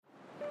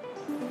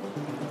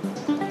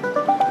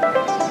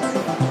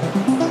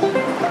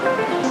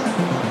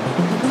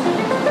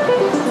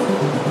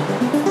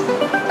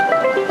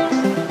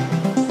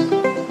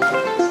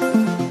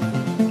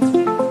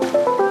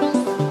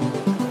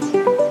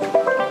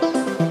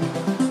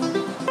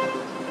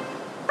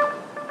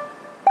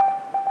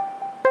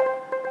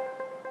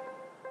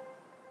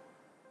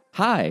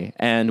Hi,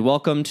 and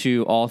welcome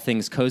to All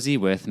Things Cozy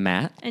with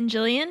Matt, And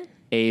Jillian.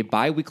 a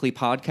bi-weekly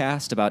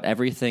podcast about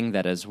everything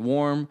that is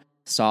warm,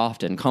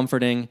 soft, and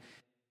comforting.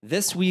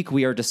 This week,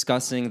 we are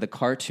discussing the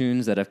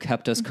cartoons that have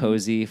kept us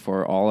cozy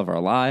for all of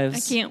our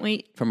lives. I can't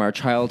wait. From our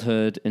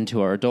childhood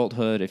into our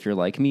adulthood, if you're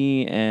like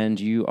me and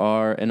you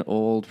are an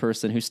old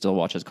person who still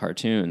watches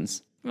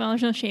cartoons. Well,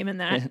 there's no shame in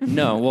that.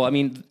 No, well, I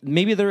mean,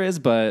 maybe there is,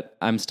 but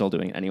I'm still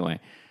doing it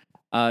anyway.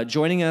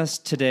 Joining us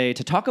today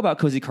to talk about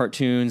cozy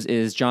cartoons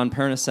is John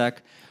Pernisek,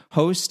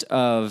 host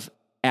of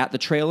At the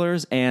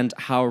Trailers and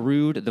How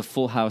Rude, the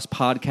Full House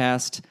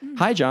podcast.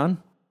 Hi,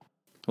 John.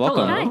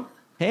 Welcome. Hello. Hi.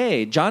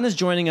 Hey, John is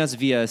joining us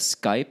via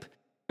Skype,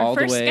 all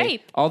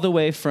the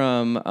way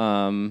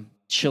from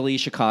chilly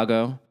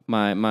Chicago,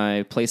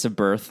 my place of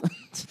birth.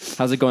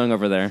 How's it going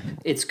over there?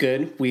 It's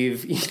good.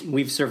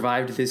 We've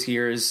survived this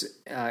year's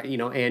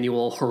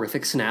annual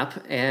horrific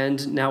snap,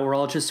 and now we're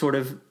all just sort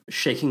of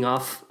shaking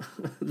off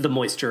the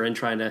moisture and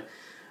trying to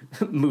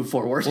move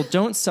forward. Well,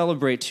 don't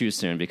celebrate too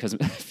soon because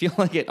I feel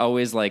like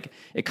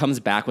it comes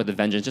back with a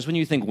vengeance. Just when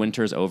you think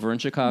winter's over in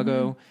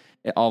Chicago,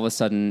 all of a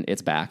sudden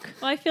it's back.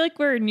 Well, I feel like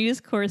we're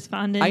news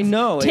correspondents. I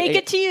know. Take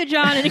it to you,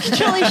 John, in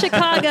chilly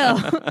Chicago.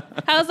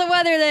 How's the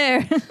weather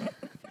there?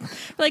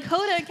 Like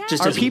Hoda,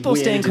 just are people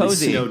staying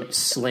cozy? Snow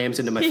slams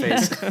into my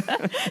face.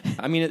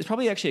 I mean, it's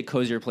probably actually a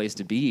cozier place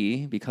to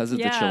be because of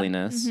the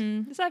chilliness.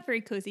 Mm-hmm. It's not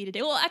very cozy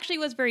today. Well, actually,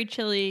 it was very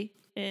chilly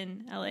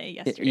in LA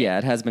yesterday.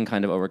 It has been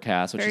kind of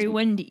overcast. Which very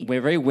windy.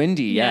 Very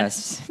windy,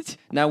 yes.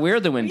 Now we're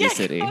the windy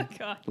city. Oh,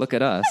 God. Look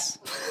at us.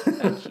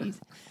 Oh,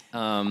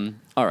 jeez.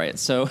 All right,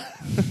 so...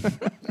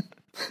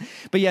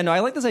 But yeah, no, I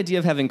like this idea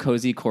of having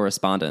cozy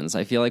correspondents.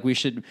 I feel like we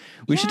should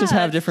just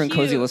have different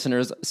cozy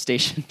listeners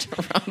stationed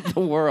around the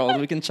world.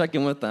 We can check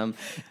in with them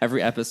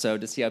every episode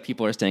to see how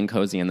people are staying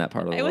cozy in that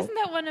part of the world. Wasn't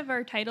that one of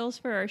our titles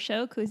for our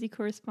show, Cozy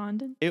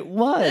Correspondent? It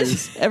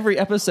was. Every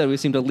episode we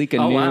seem to leak a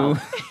new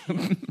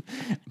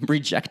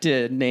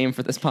rejected name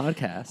for this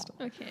podcast.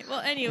 Okay, well,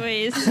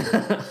 anyways.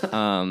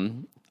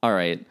 All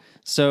right.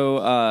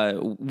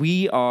 So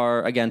we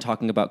are, again,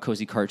 talking about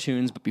cozy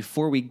cartoons. But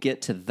before we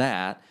get to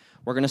that,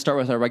 we're going to start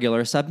with our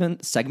regular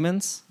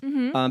segments,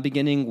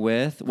 beginning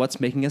with what's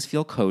making us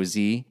feel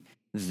cozy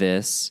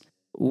this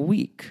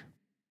week.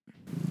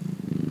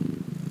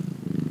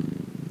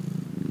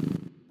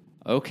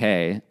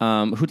 Okay.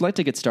 Who'd like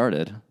to get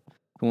started?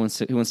 Who wants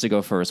to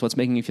go first? What's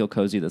making you feel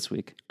cozy this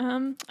week?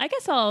 I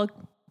guess I'll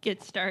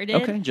get started.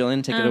 Okay,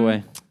 Jillian, take it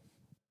away.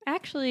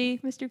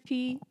 Actually,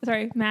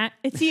 Matt,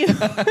 it's you.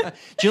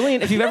 Jillian,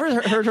 if you've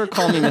ever heard her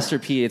call me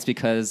Mr. P, it's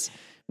because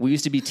we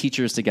used to be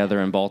teachers together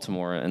in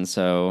Baltimore, and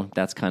so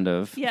that's kind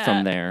of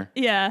from there.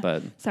 Yeah.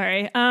 But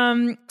sorry.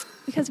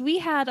 Because we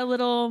had a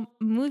little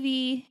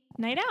movie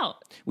night out.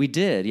 We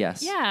did,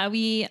 yes. Yeah,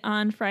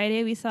 on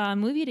Friday we saw a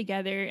movie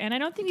together, and I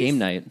don't think game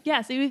night.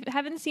 Yeah, so we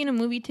haven't seen a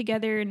movie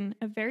together in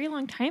a very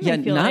long time.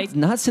 I feel like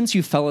not since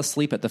you fell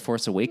asleep at The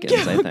Force Awakens.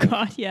 I think. Oh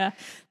God, yeah,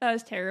 that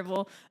was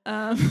terrible.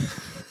 I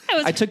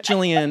took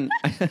Jillian.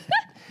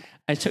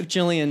 I took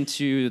Jillian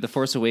to The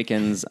Force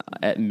Awakens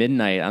at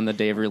midnight on the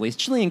day of release.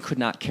 Jillian could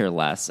not care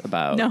less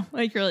about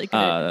really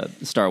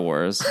couldn't. Star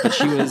Wars, but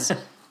she was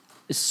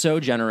so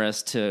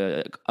generous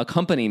to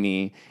accompany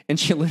me, and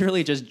she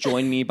literally just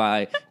joined me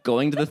by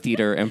going to the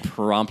theater and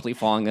promptly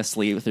falling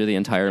asleep through the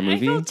entire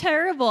movie. I felt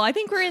terrible. I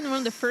think we're in one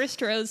of the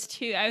first rows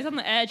too. I was on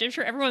the edge. I'm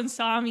sure everyone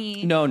saw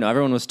me. No,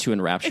 everyone was too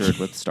enraptured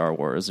with Star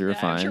Wars. You were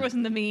fine. I'm sure it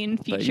wasn't the main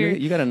feature.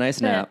 But you got a nice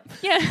nap.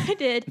 Yeah, I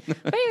did.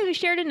 But anyway, we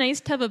shared a nice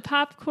tub of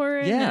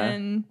popcorn. Yeah.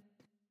 And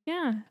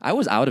I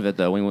was out of it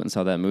though when we went and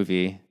saw that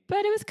movie.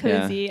 But it was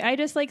cozy. Yeah. I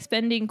just like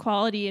spending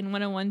quality and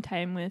one-on-one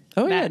time with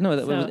Matt,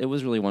 it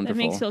was really wonderful.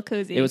 It makes feel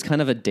cozy. It was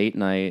kind of a date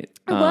night.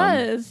 It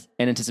was.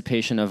 In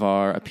anticipation of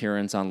our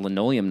appearance on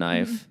Linoleum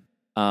Knife,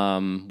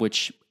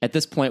 which at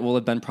this point will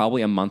have been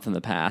probably a month in the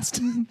past.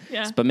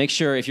 Yeah. But make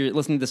sure, if you're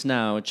listening to this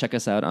now, check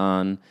us out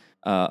on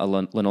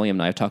Linoleum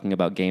Knife talking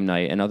about Game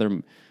Night and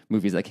other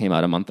movies that came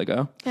out a month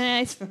ago.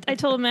 And I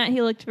told Matt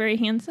he looked very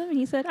handsome, and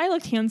he said, I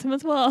looked handsome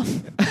as well.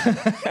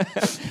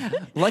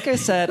 Like I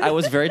said, I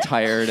was very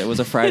tired. It was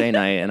a Friday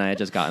night, and I had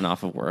just gotten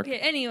off of work. Okay,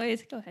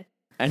 anyways, go ahead.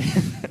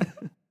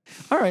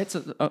 All right,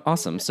 so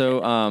awesome.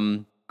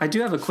 So I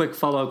do have a quick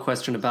follow-up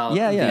question about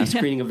the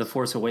screening of The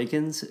Force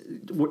Awakens.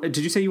 Did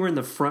you say you were in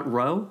the front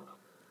row?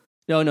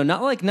 No,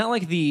 not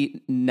like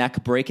the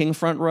neck-breaking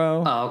front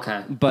row. Oh,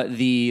 okay. But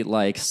the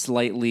like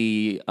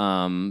slightly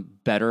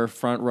better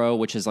front row,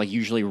 which is like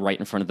usually right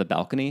in front of the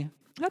balcony.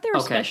 I thought they were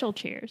special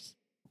chairs.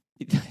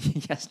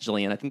 Yes,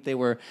 Jillian. I think they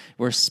were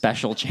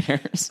special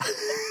chairs.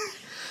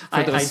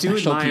 I do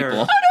admire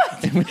people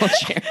in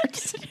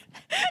wheelchairs.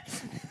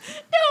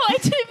 No, I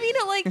didn't mean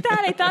it like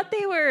that. I thought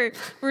they were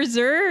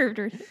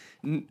reserved.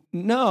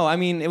 No, I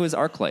mean it was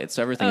ArcLight,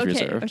 so everything's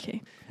reserved.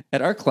 Okay.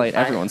 At ArcLight,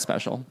 everyone's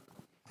special.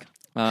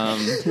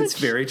 It's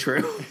very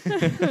true.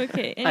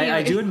 Okay. Anyway.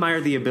 I do admire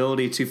the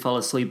ability to fall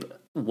asleep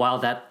while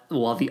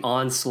the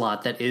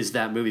onslaught that is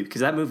that movie,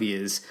 because that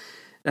movie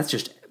that's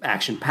just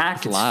action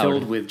packed. It's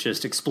filled with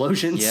just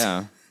explosions.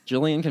 Yeah,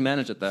 Jillian can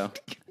manage it though.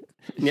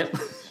 Yep.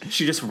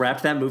 She just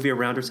wrapped that movie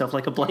around herself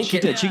like a blanket. She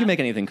did. She can make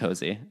anything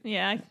cozy.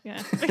 Yeah.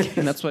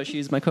 And that's why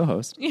she's my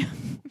co-host. Yeah.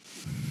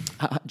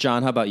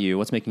 John, how about you?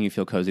 What's making you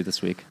feel cozy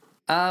this week?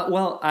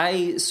 Well,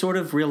 I sort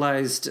of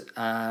realized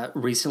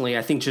recently,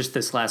 I think just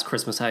this last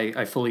Christmas,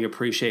 I fully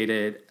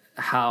appreciated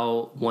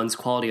how one's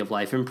quality of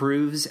life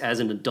improves as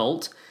an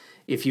adult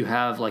if you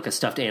have like a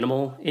stuffed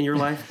animal in your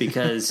life,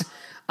 because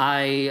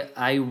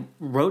I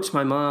wrote to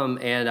my mom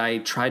and I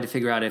tried to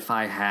figure out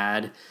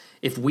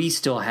if we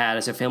still had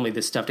as a family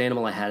this stuffed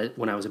animal. I had it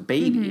when I was a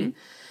baby,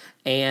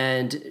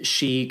 and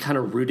she kind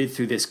of rooted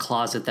through this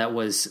closet that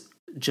was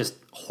just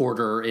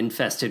hoarder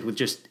infested with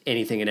just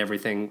anything and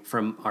everything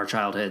from our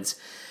childhoods.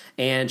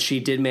 And she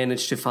did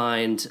manage to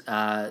find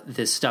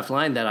this stuffed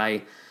lion that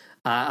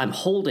I'm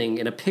holding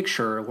in a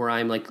picture where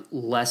I'm like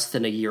less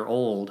than a year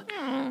old,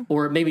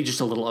 or maybe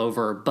just a little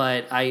over.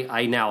 But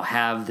I now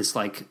have this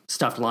like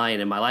stuffed lion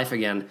in my life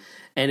again.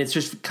 And it's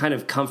just kind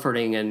of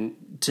comforting and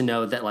to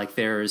know that like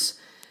there's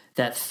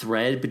that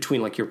thread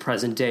between like your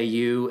present day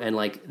you and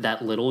like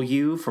that little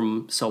you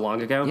from so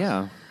long ago.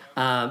 Yeah.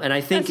 And I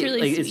think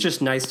really it's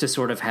just nice to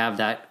sort of have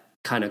that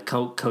kind of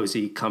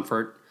cozy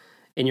comfort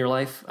in your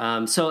life.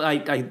 So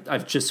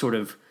I've just sort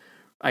of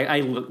I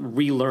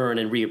relearn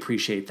and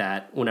reappreciate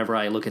that whenever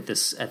I look at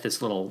this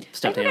little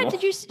stuffed animal.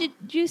 Did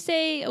you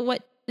say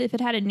what if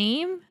it had a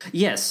name?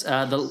 Yes,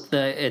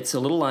 it's a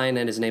little lion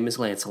and his name is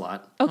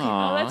Lancelot. Okay,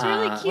 oh, that's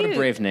really cute. What a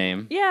brave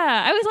name.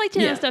 Yeah, I always like to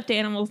know stuffed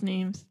animals'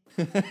 names.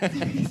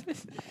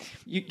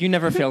 You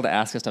never fail to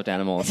ask a stuffed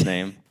animal's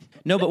name.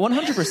 No, but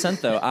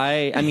 100% though.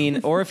 I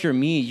mean, or if you're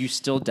me, you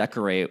still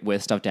decorate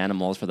with stuffed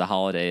animals for the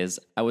holidays.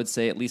 I would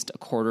say at least a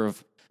quarter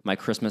of my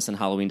Christmas and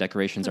Halloween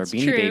decorations are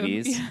Beanie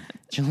Babies. Yeah.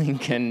 Jillian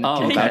can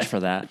vouch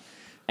for that.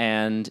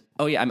 And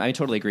I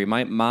totally agree.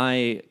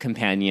 My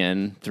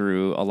companion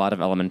through a lot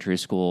of elementary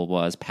school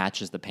was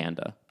Patches the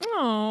panda.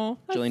 Oh,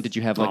 Jillian, did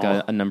you have like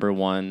a number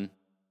one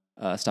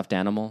stuffed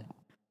animal?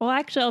 Well,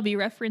 actually, I'll be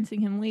referencing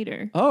him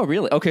later. Oh,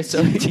 really? Okay,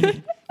 so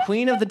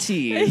Queen of the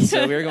Teas.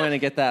 So we're going to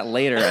get that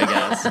later,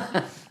 I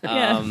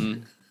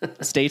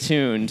guess. Stay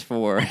tuned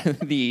for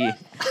the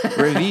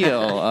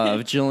reveal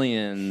of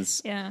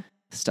Jillian's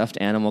stuffed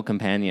animal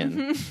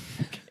companion.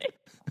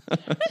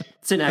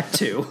 It's in Act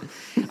 2.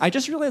 I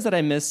just realized that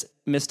I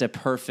missed a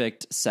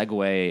perfect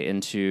segue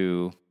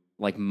into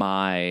like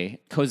my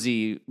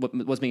cozy, what's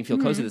making me feel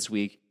cozy this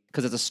week,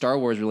 because it's a Star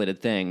Wars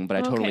related thing, but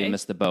I totally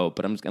missed the boat.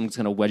 But I'm just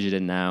going to wedge it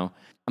in now.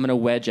 I'm going to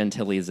wedge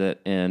Antilles it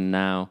in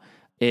now.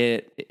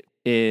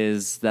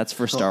 That's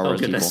for Star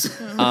Wars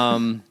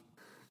people.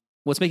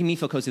 What's making me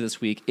feel cozy this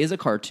week is a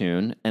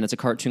cartoon, and it's a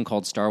cartoon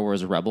called Star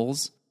Wars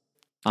Rebels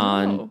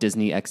on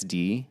Disney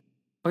XD.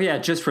 Oh yeah,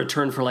 just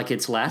returned for like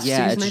its last season,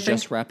 Yeah, it's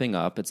just wrapping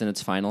up. It's in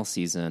its final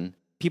season.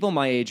 People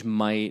my age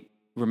might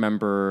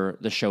remember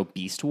the show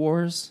Beast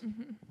Wars,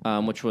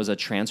 which was a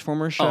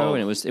Transformers show,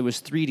 and it was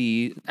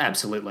 3D.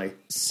 Absolutely.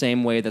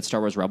 Same way that Star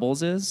Wars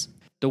Rebels is.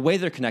 The way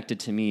they're connected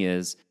to me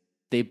is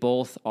they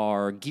both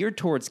are geared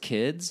towards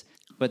kids,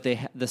 but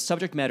the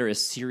subject matter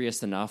is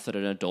serious enough that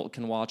an adult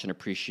can watch and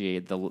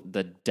appreciate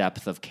the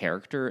depth of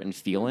character and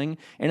feeling.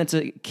 And it's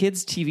a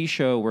kids' TV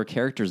show where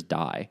characters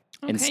die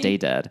and stay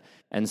dead.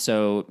 And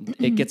so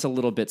it gets a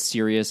little bit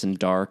serious and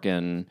dark,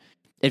 and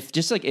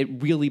it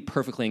really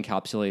perfectly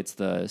encapsulates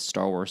the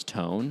Star Wars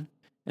tone.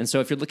 And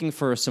so if you're looking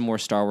for some more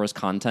Star Wars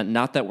content,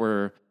 not that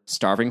we're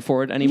starving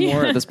for it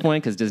anymore at this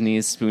point, because Disney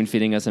is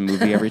spoon-feeding us a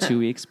movie every 2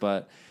 weeks,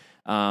 but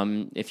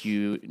if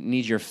you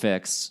need your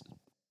fix,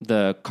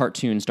 the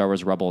cartoon Star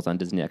Wars Rebels on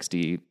Disney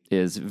XD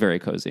is very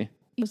cozy,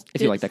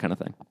 if you like that kind of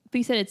thing. But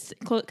you said it's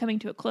coming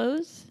to a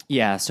close?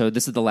 Yeah, so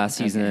this is the last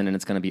season, and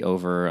it's going to be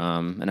over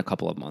in a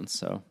couple of months.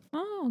 So.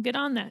 Oh, get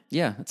on that.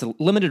 Yeah, it's a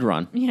limited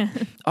run. Yeah.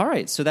 All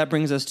right, so that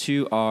brings us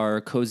to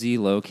our cozy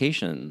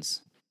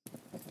locations.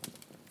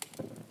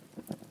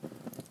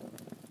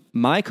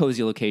 My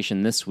cozy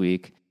location this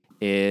week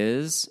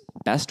is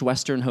Best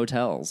Western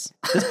Hotels.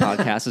 This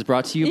podcast is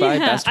brought to you by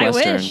Best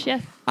Western. I wish,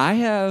 yeah. I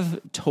have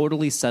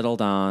totally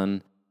settled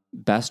on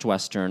Best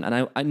Western,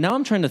 and I now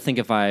I'm trying to think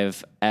if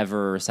I've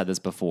ever said this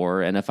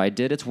before, and if I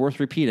did, it's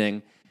worth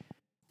repeating.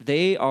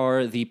 They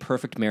are the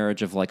perfect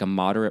marriage of like a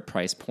moderate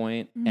price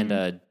point and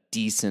a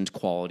decent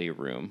quality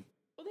room.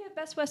 Well, they have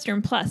Best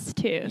Western Plus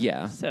too.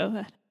 Yeah.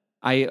 So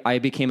I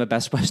became a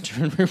Best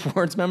Western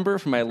Rewards member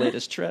for my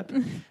latest trip,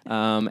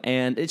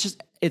 and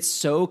it's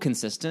so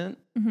consistent,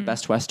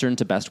 Best Western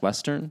to Best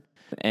Western,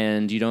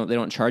 and they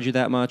don't charge you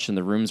that much, and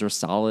the rooms are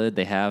solid.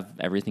 They have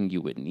everything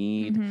you would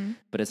need,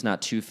 but it's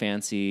not too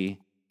fancy.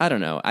 I don't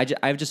know.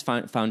 I've just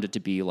found it to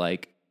be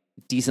like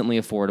decently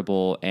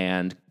affordable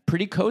and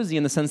pretty cozy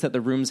in the sense that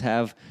the rooms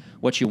have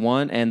what you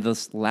want. And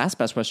this last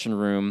Best Western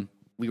room,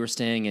 we were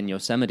staying in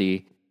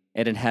Yosemite,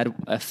 and it had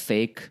a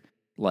fake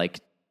like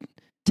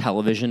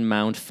television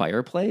mount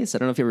fireplace. I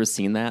don't know if you've ever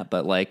seen that,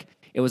 but like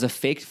it was a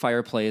fake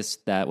fireplace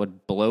that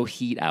would blow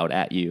heat out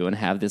at you and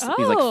have these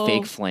like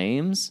fake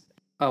flames.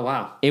 Oh,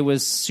 wow. It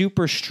was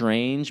super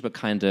strange, but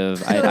kind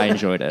of, I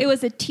enjoyed it. It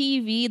was a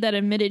TV that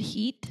emitted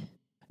heat?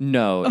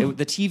 No,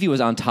 the TV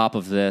was on top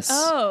of this.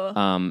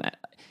 Oh.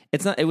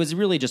 It's not. It was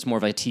really just more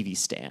of a TV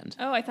stand.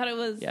 Oh, I thought it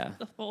was Yeah.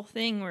 the full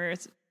thing where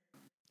it's,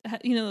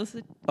 those,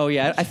 Oh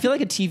yeah, I feel like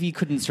a TV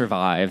couldn't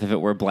survive if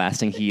it were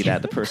blasting heat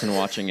at the person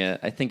watching it.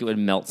 I think it would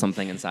melt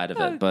something inside of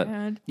it. Oh, But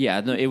God. yeah,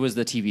 no, it was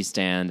the TV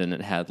stand, and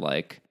it had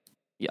like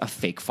a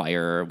fake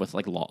fire with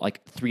like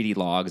 3D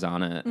logs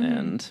on it,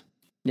 and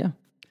yeah,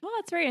 well,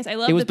 that's very nice. I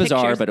love it was the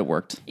bizarre, pictures. but it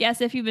worked.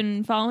 Yes, if you've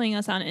been following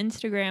us on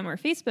Instagram or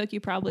Facebook, you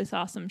probably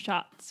saw some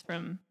shots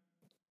from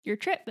your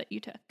trip that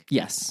you took.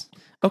 Yes.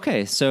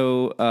 Okay,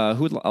 so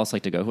who would else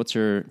like to go? What's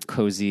your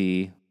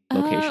cozy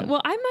location?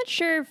 Well, I'm not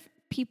sure if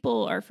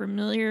people are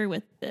familiar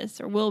with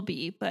this or will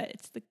be, but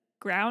it's the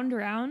Ground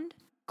Round.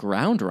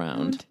 Ground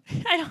Round.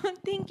 I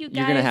don't think you guys...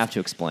 You're gonna have to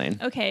explain.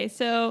 Okay,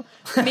 so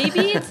maybe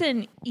it's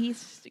an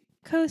East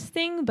Coast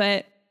thing,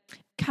 but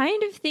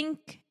kind of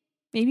think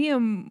maybe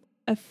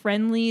a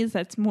Friendlies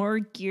that's more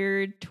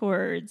geared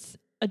towards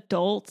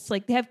adults.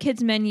 Like they have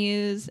kids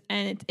menus,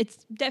 and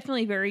it's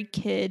definitely very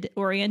kid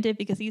oriented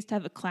because they used to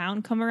have a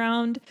clown come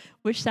around,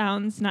 which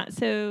sounds not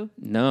so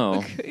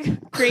No.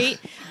 great.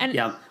 And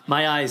Yeah,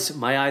 my eyes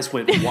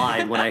went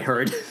wide when I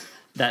heard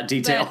that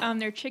detail. but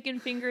their chicken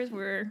fingers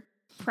were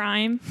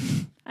prime.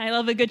 I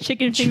love a good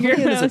chicken finger.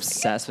 Julian is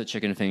obsessed with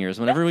chicken fingers.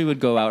 Whenever we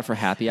would go out for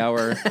happy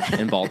hour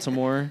in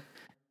Baltimore,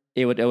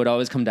 it would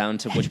always come down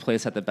to which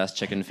place had the best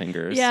chicken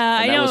fingers.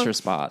 Yeah, and I that was know. her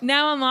spot.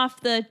 Now I'm off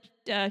the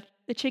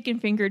chicken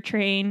finger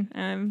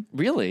train.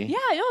 Really? Yeah,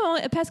 I know,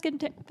 a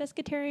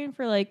pescatarian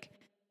for like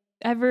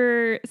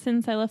ever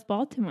since I left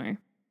Baltimore.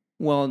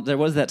 Well, there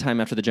was that time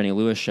after the Jenny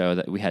Lewis show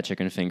that we had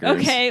chicken fingers.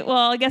 Okay,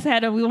 well, I guess I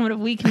had a moment of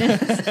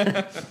weakness.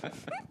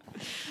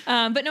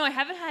 But no, I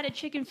haven't had a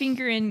chicken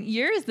finger in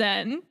years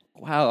then.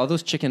 Wow, all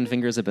those chicken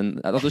fingers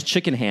all those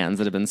chicken hands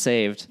that have been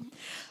saved.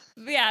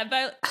 Yeah,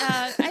 but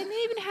I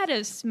may even had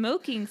a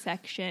smoking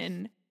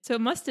section, so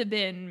it must have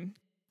been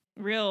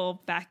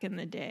real back in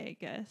the day,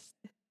 I guess.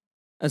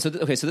 And so,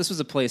 so this was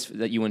a place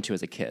that you went to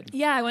as a kid.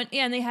 Yeah, I went.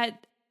 Yeah, and they had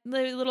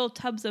little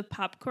tubs of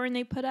popcorn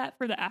they put out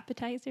for the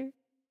appetizer.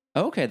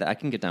 Oh, okay, I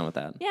can get down with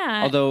that.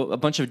 Yeah. Although a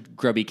bunch of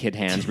grubby kid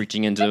hands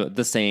reaching into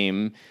the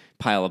same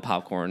pile of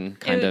popcorn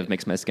kind of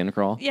makes my skin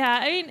crawl. Yeah,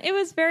 I mean, it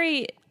was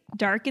very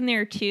dark in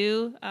there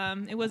too.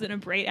 It wasn't a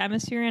bright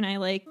atmosphere, and I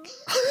like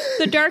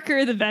the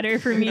darker the better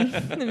for me.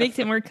 It makes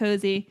it more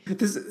cozy.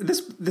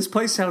 This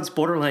place sounds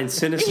borderline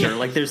sinister.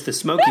 Like there's the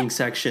smoking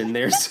section,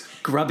 there's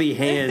grubby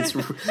hands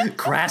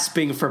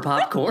grasping for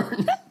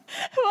popcorn.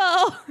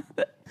 Well,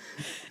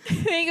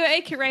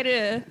 I could write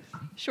a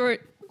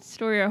short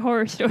story or a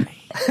horror story.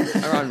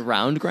 Or on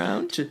Round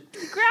Ground?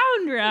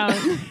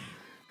 Ground.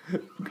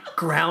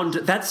 Ground.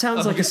 That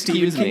sounds like a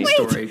Stephen excuse me.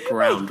 King story.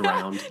 Ground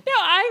round. No,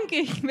 I'm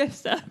getting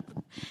messed up.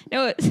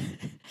 No, it's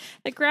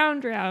the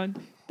Ground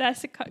Round.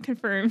 That's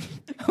confirmed.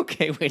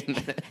 Okay, wait a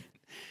minute.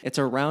 It's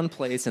a round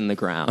place in the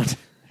ground,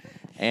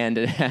 and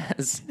it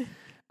has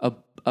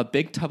a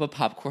big tub of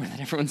popcorn that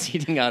everyone's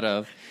eating out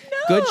of. No.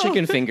 Good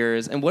chicken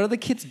fingers. And what are the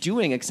kids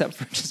doing except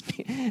for just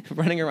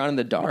running around in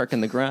the dark in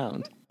the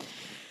ground?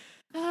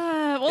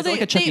 Well, Is it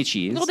like a Chuck E.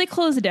 Cheese? Well, they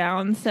closed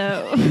down,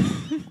 so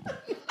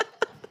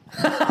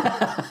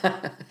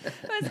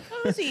it's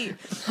cozy.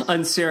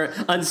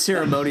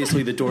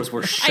 Unceremoniously, the doors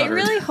were I shuttered.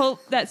 really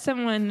hope that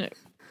someone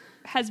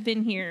has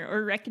been here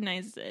or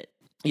recognizes it.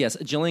 Yes,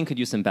 Jillian could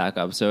use some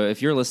backup. So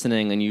if you're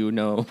listening and you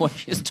know what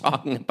she's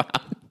talking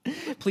about,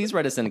 please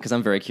write us in because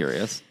I'm very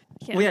curious.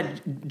 Yeah. Well, yeah,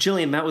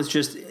 Jillian, Matt was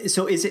just...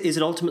 So is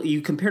it ultimately...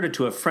 You compared it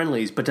to a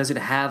Friendlies, but does it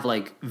have,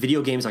 like,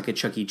 video games like a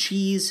Chuck E.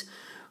 Cheese?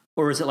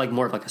 Or is it, like,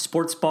 more of, like, a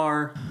sports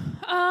bar?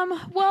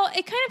 Well,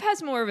 it kind of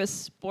has more of a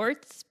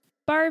sports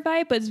bar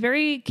vibe, but it's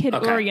very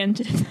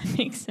kid-oriented, if that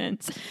makes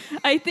sense.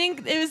 I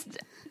think it was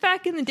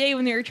back in the day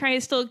when they were trying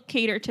to still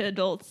cater to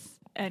adults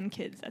and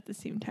kids at the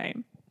same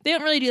time. They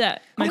don't really do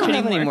that I much don't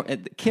have anymore. any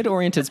more.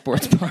 Kid-oriented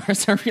sports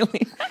bars are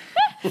really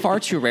far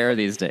too rare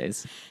these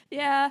days.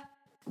 Yeah,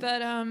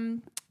 but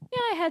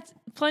I had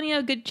plenty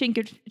of good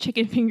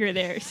chicken finger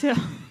there, so...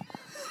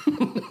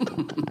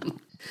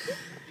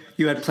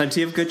 You had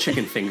plenty of good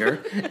chicken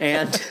finger,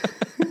 and...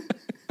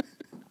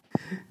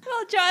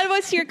 Well, John,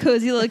 what's your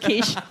cozy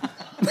location?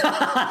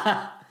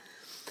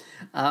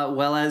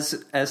 Well,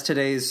 as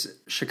today's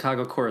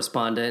Chicago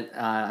correspondent,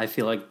 I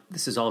feel like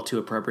this is all too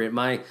appropriate.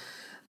 My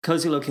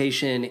cozy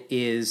location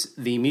is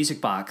the Music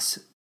Box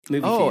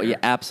movie theater. Yeah,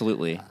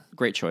 absolutely.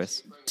 Great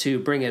choice. To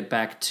bring it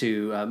back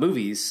to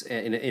movies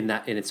in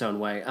its own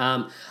way.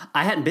 I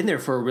hadn't been there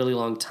for a really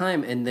long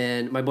time, and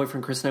then my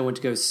boyfriend Chris and I went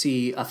to go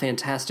see A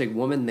Fantastic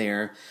Woman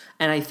there,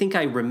 and I think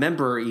I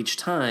remember each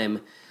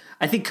time.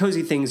 I think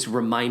cozy things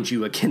remind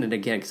you again and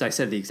again, because I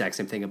said the exact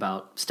same thing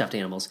about stuffed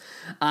animals.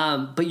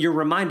 But you're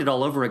reminded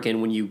all over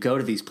again when you go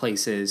to these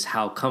places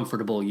how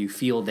comfortable you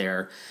feel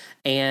there.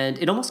 And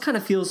it almost kind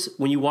of feels,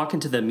 when you walk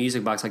into the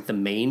Music Box, like the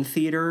main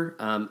theater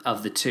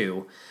of the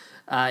two,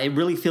 it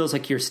really feels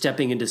like you're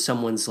stepping into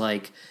someone's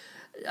like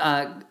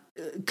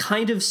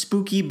kind of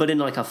spooky, but in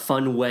like a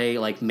fun way,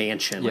 like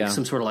mansion, like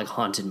some sort of like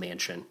haunted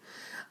mansion.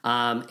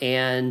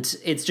 And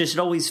it's just, it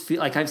always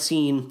feels like I've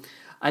seen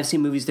I've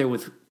seen movies there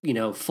with,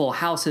 full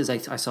houses. I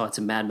saw It's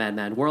a Mad, Mad,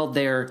 Mad World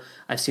there.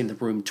 I've seen The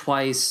Room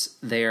twice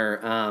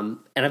there. And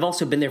I've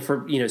also been there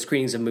for,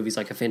 screenings of movies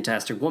like A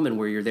Fantastic Woman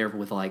where you're there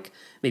with like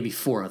maybe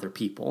 4 other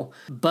people.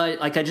 But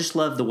like, I just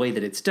love the way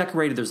that it's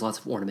decorated. There's lots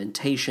of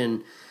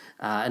ornamentation.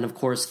 And of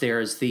course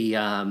there's the,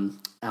 I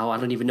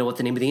don't even know what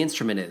the name of the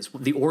instrument is.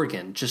 The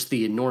organ, just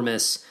the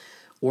enormous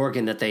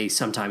organ that they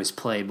sometimes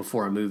play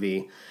before a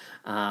movie.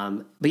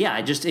 But yeah,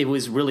 it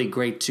was really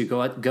great to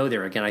go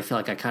there again. I feel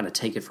like I kind of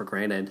take it for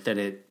granted that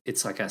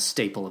it's like a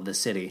staple of the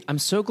city. I'm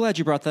so glad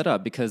you brought that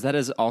up because that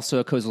is also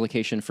a cozy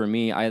location for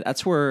me.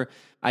 That's where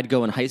I'd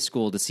go in high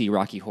school to see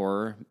Rocky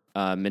Horror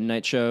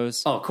midnight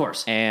shows. Oh, of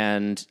course.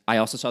 And I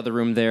also saw The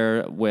Room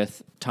there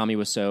with Tommy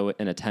Wiseau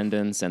in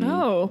attendance and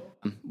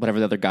whatever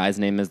the other guy's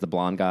name is, the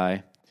blonde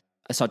guy.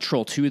 I saw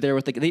Troll 2 there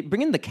they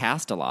bring in the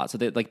cast a lot. So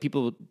they like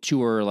people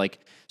tour like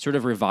sort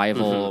of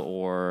revival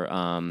or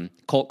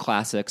cult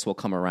classics will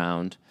come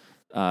around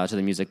to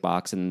the Music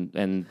Box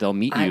and they'll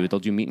meet you. They'll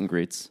do meet and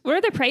greets. What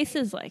are the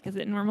prices like? Is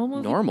it normal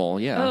movie?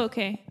 Normal, yeah. Oh,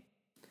 okay.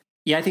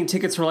 Yeah, I think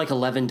tickets were like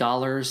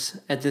 $11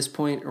 at this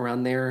point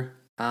around there.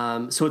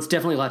 So it's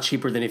definitely a lot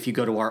cheaper than if you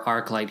go to our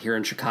ArcLight here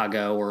in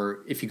Chicago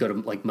or if you go to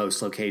like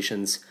most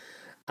locations.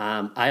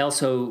 I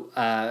also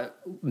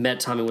met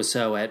Tommy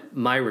Wiseau at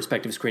my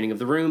respective screening of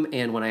The Room,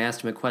 and when I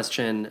asked him a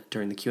question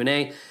during the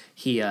Q&A,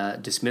 he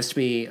dismissed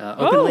me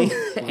openly.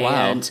 Wow.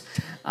 And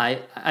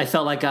I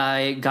felt like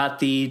I got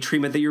the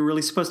treatment that you're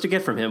really supposed to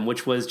get from him,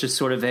 which was just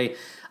sort of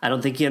I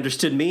don't think he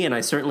understood me, and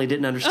I certainly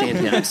didn't understand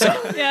him. So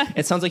Yeah.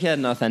 It sounds like he had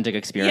an authentic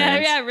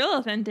experience. Yeah, real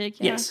authentic.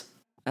 Yeah. yes.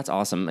 That's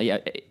awesome. Yeah,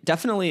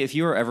 definitely. If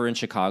you are ever in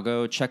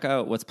Chicago, check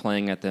out what's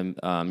playing at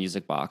the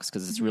Music Box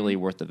because it's really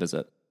worth the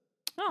visit.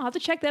 Oh, I'll have to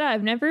check that out.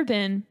 I've never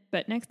been,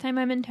 but next time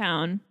I'm in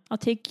town, I'll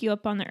take you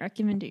up on that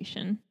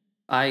recommendation.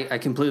 I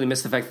completely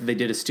missed the fact that they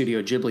did a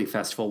Studio Ghibli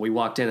festival. We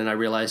walked in and I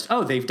realized,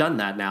 they've done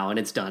that now and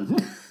it's done.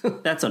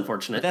 That's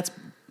unfortunate. But that's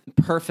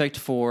perfect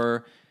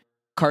for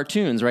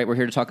cartoons, right? We're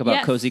here to talk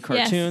about cozy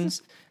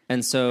cartoons. Yes.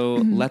 And so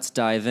let's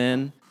dive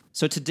in.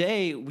 So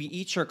today we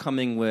each are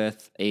coming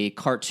with a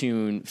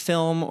cartoon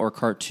film or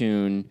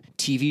cartoon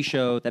TV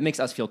show that makes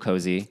us feel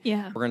cozy.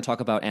 Yeah. We're going to talk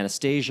about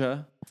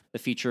Anastasia, the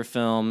feature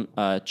film,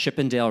 Chip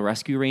and Dale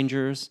Rescue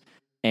Rangers,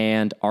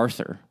 and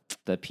Arthur,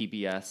 the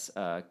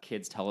PBS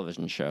kids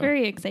television show.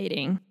 Very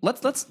exciting.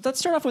 Let's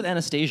start off with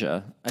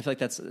Anastasia. I feel like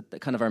that's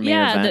kind of our main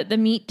event. Yeah, the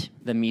meat.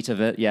 The meat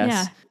of it, yes.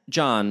 Yeah.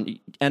 John,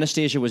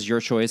 Anastasia was your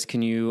choice.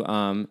 Can you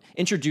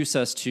introduce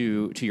us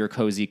to your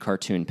cozy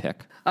cartoon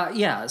pick?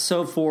 Yeah,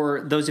 so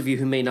for those of you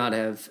who may not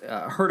have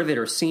heard of it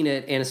or seen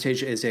it,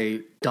 Anastasia is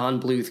a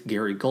Don Bluth,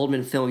 Gary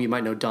Goldman film. You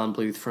might know Don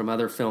Bluth from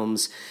other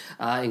films,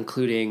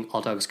 including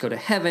All Dogs Go to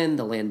Heaven,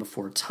 The Land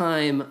Before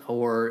Time,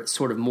 or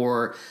sort of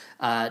more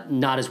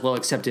not as well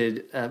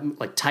accepted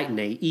like Titan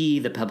A.E.,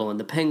 The Pebble and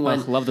the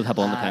Penguin. Oh, love The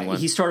Pebble and the Penguin.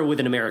 He started with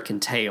An American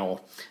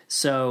Tail.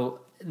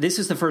 So this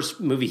is the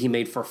first movie he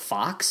made for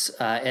Fox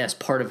as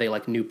part of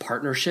a new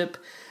partnership.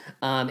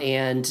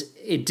 And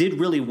it did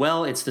really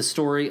well. It's the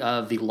story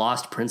of the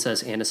lost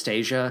princess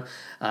Anastasia,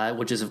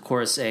 which is, of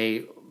course,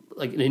 an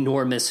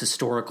enormous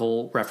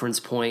historical reference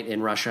point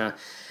in Russia.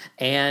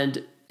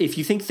 And if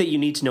you think that you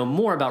need to know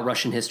more about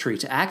Russian history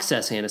to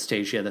access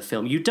Anastasia, the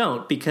film, you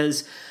don't,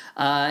 because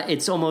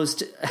it's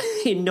almost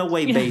in no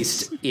way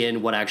based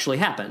in what actually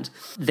happened.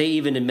 They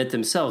even admit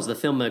themselves, the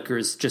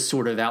filmmakers just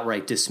sort of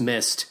outright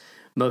dismissed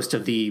most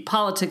of the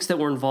politics that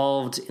were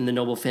involved in the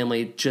noble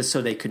family just so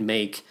they could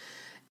make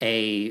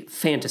a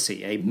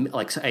fantasy,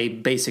 a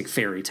basic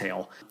fairy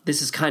tale.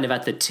 This is kind of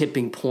at the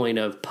tipping point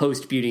of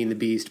post Beauty and the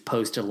Beast,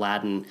 post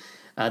Aladdin.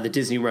 The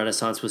Disney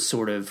Renaissance was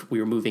we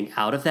were moving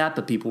out of that,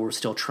 but people were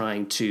still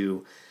trying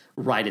to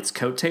ride its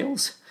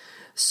coattails.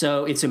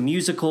 So it's a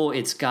musical.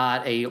 It's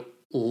got I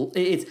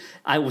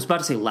was about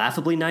to say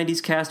laughably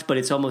 90s cast, but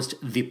it's almost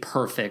the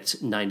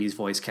perfect 90s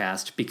voice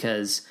cast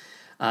because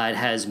it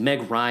has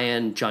Meg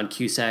Ryan, John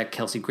Cusack,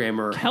 Kelsey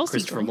Grammer,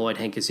 Christopher Lloyd,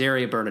 Hank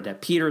Azaria,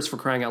 Bernadette Peters, for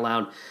crying out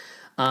loud.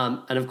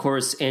 And of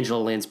course, Angela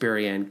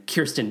Lansbury and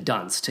Kirsten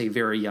Dunst, a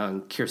very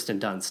young Kirsten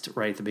Dunst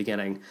right at the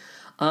beginning.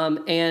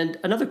 And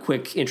another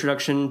quick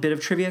introduction bit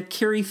of trivia,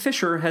 Carrie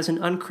Fisher has an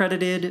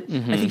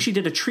uncredited, I think she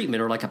did a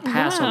treatment or a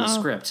pass on the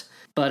script,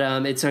 but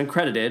it's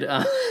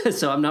uncredited.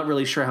 So I'm not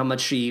really sure how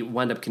much she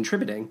wound up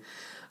contributing.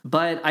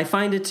 But I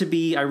find it to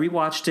be, I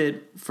rewatched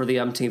it for the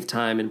umpteenth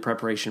time in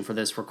preparation for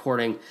this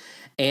recording,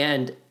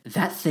 and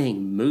that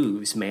thing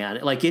moves, man.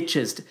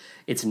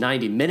 It's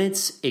 90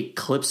 minutes, it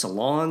clips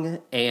along,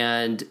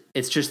 and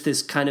it's just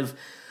this kind of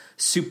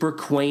super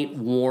quaint,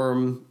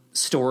 warm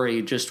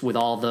story, just with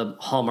all the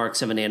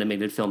hallmarks of an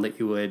animated film that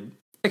you would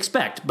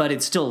expect. But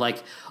it's still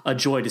a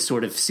joy to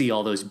sort of see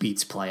all those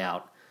beats play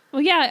out.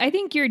 Well, yeah, I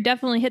think you're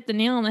definitely hit the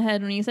nail on the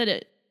head when you said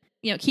it,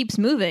 keeps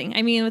moving.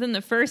 I mean, within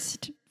the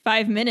first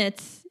 5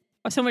 minutes,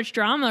 so much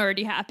drama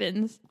already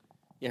happens.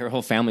 Yeah, her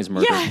whole family's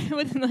murdered. Yeah,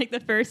 within the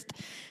first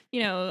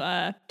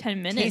 10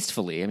 minutes.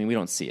 Tastefully. I mean, we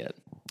don't see it.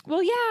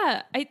 Well,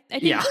 yeah. I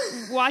think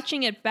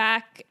watching it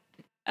back,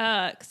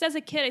 because as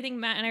a kid, I think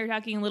Matt and I were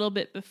talking a little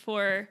bit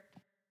before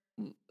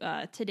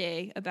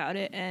today about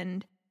it,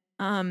 and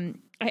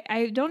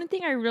I don't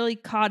think I really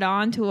caught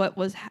on to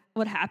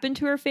what happened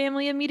to her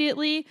family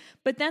immediately.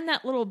 But then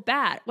that little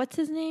bat, what's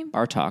his name?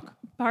 Bartok.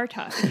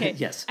 Bartok. Okay.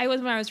 Yes.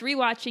 When I was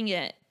rewatching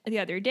it the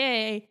other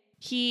day,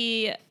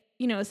 he,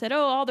 said,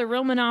 "Oh, all the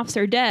Romanovs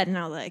are dead," and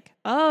I was like,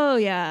 "Oh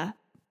yeah."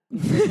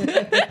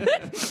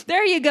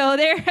 There you go.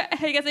 There,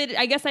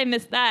 I guess I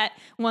missed that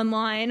one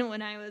line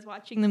when I was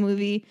watching the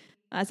movie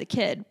as a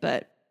kid,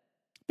 but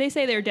they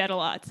say they're dead a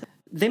lot. So.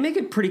 They make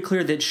it pretty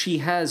clear that she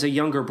has a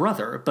younger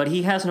brother, but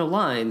he has no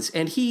lines,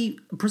 and he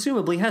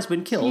presumably has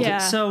been killed. Yeah.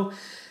 So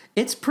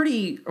it's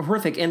pretty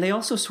horrific. And they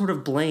also sort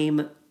of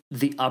blame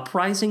the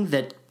uprising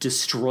that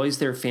destroys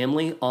their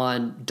family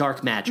on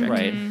dark magic.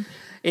 Right. Mm-hmm.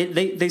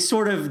 They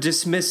sort of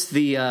dismiss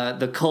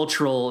the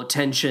cultural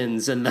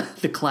tensions and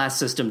the class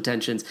system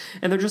tensions,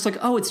 and they're just like,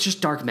 oh, it's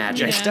just dark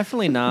magic. It's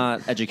definitely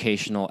not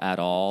educational at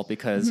all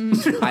because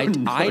I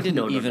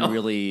didn't even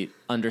really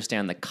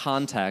understand the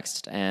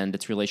context and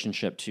its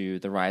relationship to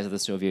the rise of the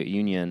Soviet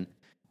Union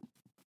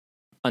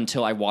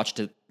until I watched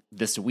it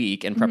this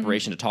week in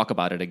preparation to talk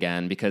about it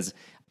again, because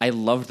I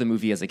loved the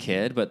movie as a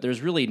kid, but there's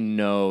really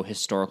no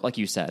historical, like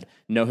you said,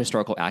 no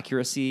historical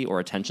accuracy or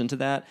attention to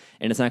that.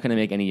 And it's not going to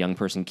make any young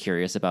person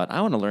curious about, I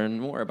want to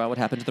learn more about what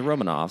happened to the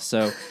Romanovs.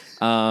 So,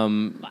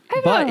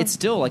 but it's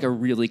still like a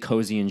really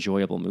cozy,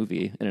 enjoyable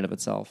movie in and of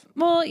itself.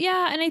 Well,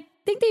 yeah. And I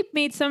think they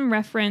made some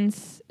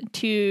reference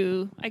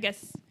to, I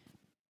guess,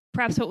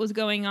 perhaps what was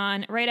going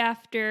on right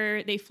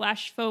after they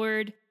flash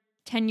forward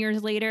 10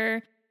 years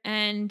later.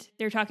 And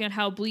they're talking about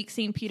how bleak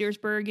St.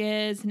 Petersburg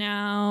is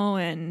now,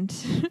 and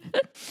so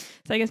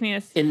I guess maybe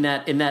that's in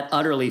that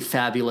utterly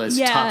fabulous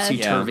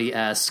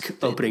topsy-turvy-esque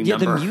opening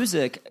number. The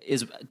music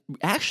is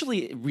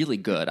actually really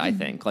good, I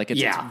think. Like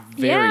it's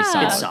very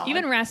solid. It's solid.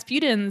 Even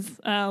Rasputin's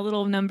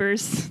little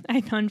numbers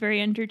I found very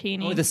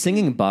entertaining. Oh, the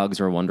singing bugs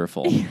are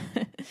wonderful.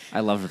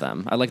 I love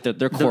them. I like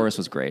their chorus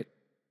was great.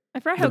 I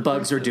forgot how the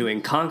bugs are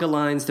doing conga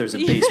lines. There's a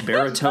bass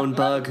baritone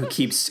bug who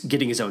keeps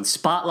getting his own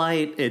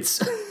spotlight.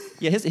 It's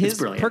his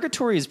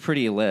Purgatory is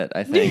pretty lit,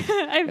 I think.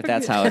 If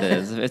that's how it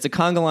is. If it's a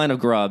conga line of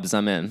grubs,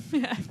 I'm in.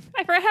 Yeah.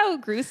 I forgot how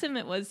gruesome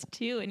it was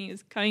too,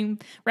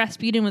 and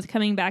Rasputin was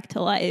coming back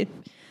to life.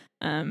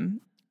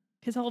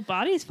 His whole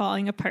body's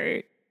falling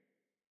apart.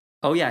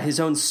 Oh yeah, his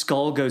own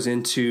skull goes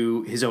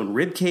into his own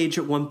rib cage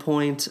at one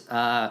point.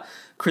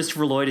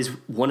 Christopher Lloyd is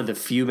one of the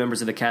few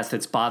members of the cast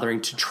that's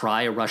bothering to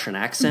try a Russian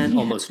accent.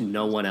 Almost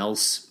no one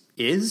else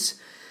is.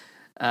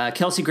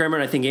 Kelsey Grammer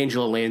and I think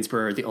Angela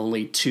Lansbury are the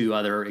only two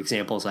other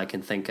examples I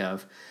can think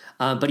of.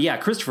 But yeah,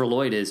 Christopher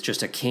Lloyd is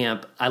just a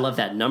camp. I love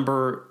that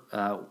number.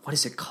 What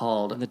is it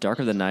called? In the Dark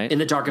of the Night? In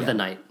the Dark of the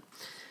Night.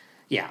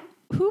 Yeah.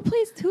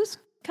 Who's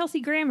Kelsey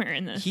Grammer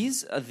in this?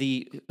 He's is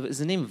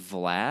the name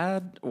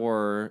Vlad,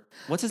 or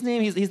what's his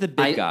name? He's the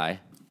big guy.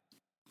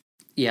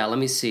 Yeah, let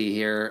me see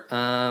here.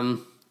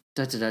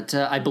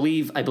 I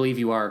believe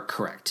you are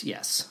correct.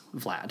 Yes,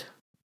 Vlad.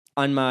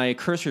 On my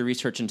cursory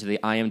research into the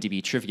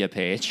IMDb trivia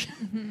page,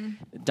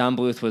 Don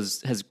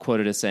Bluth has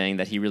quoted as saying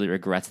that he really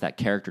regrets that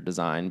character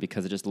design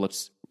because it just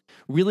looks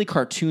really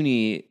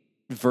cartoony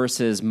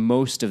versus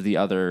most of the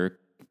other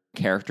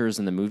characters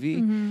in the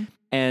movie.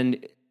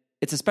 And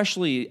it's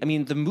especially,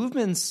 the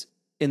movements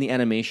in the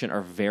animation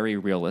are very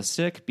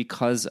realistic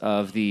because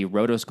of the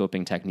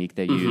rotoscoping technique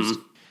they used,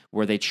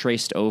 where they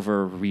traced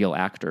over real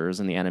actors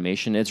in the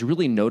animation. It's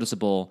really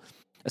noticeable,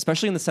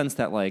 especially in the sense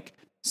that, like,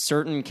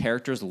 certain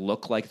characters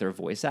look like their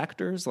voice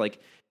actors.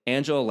 Like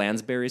Angela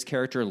Lansbury's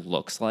character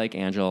looks like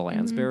Angela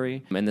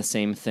Lansbury. And the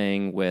same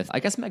thing with, I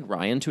guess, Meg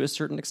Ryan to a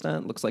certain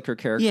extent looks like her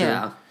character.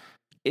 Yeah.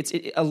 It's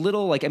a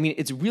little like,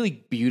 it's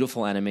really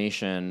beautiful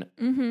animation.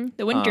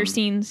 The winter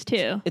scenes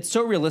too. It's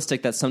so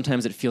realistic that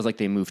sometimes it feels like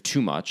they move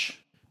too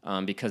much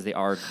because they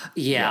are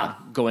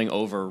going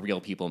over real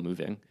people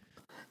moving.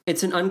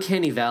 It's an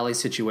uncanny valley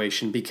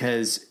situation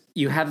because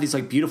you have these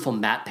like beautiful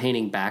matte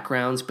painting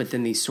backgrounds, but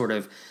then these sort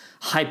of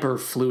hyper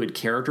fluid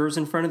characters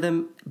in front of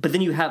them. But then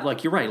you have,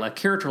 like, you're right, like a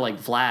character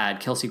like Vlad,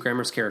 Kelsey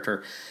Grammer's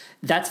character.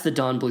 That's the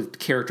Don Bluth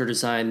character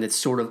design that's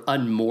sort of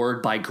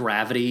unmoored by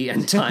gravity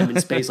and time and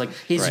space. Like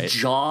his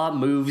jaw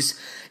moves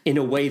in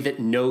a way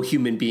that no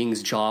human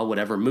being's jaw would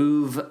ever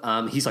move.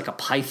 He's like a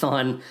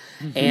python.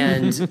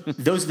 And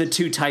those are the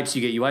two types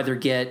you get. You either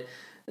get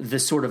the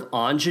sort of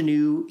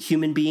ingenue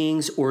human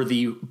beings or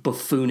the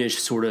buffoonish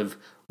sort of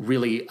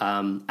really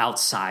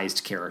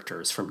outsized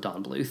characters from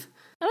Don Bluth.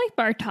 I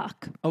like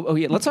Bartok. Oh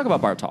yeah, let's talk about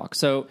Bartok.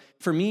 So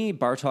for me,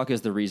 Bartok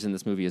is the reason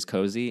this movie is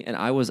cozy, and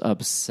I was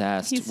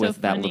obsessed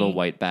with that little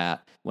white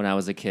bat when I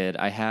was a kid.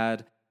 I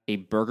had a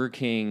Burger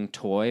King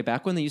toy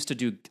back when they used to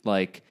do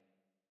like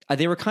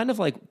they were kind of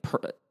like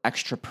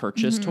extra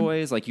purchase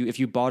toys. Like if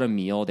you bought a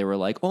meal, they were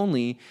like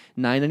only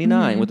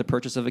 $9.99 with the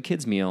purchase of a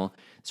kid's meal,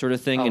 sort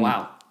of thing. Oh,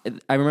 wow.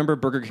 I remember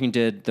Burger King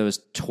did those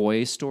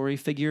Toy Story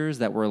figures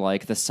that were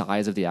like the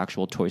size of the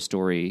actual Toy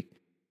Story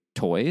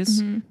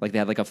toys. Like they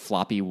had like a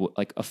floppy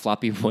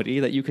Woody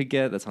that you could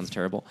get. That sounds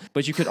terrible.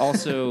 But you could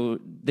also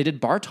they did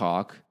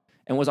Bartok,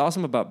 and what's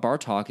awesome about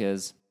Bartok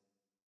is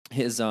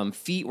his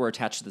feet were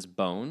attached to this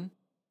bone,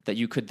 that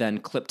you could then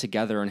clip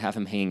together and have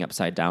him hanging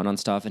upside down on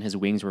stuff, and his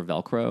wings were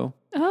Velcro.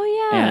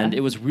 Oh, yeah. And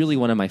it was really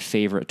one of my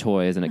favorite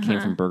toys, and it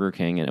came from Burger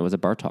King, and it was a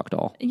Bartok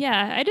doll.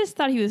 Yeah, I just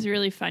thought he was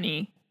really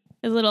funny.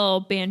 His little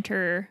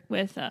banter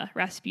with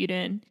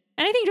Rasputin.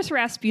 And I think just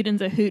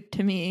Rasputin's a hoot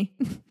to me.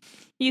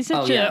 He's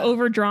such an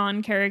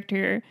overdrawn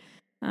character.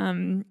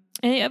 But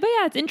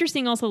yeah, it's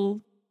interesting also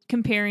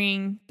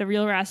comparing the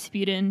real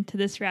Rasputin to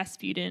this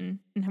Rasputin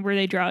and where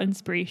they draw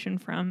inspiration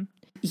from.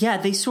 Yeah,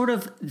 they sort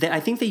of, I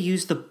think they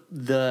used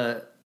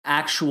the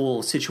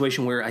actual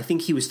situation where I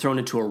think he was thrown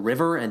into a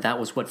river, and that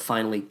was what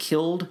finally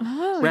killed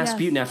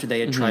Rasputin after they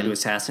had tried to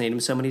assassinate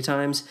him so many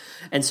times.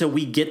 And so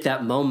we get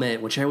that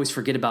moment, which I always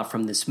forget about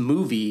from this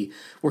movie,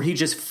 where he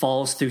just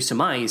falls through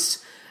some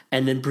ice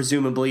and then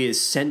presumably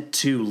is sent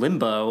to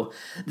limbo.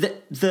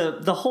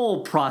 The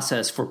whole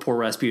process for poor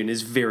Rasputin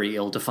is very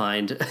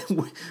ill-defined.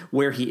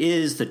 Where he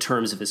is, the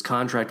terms of his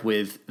contract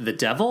with the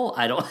devil,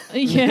 I don't...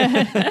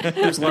 Yeah.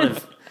 There's a lot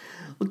of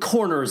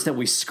corners that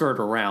we skirt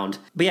around.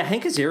 But yeah,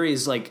 Hank Azaria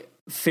is like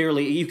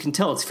fairly, you can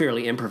tell it's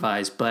fairly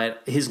improvised,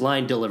 but his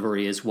line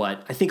delivery is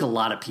what I think a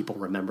lot of people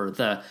remember,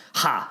 the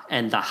ha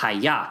and the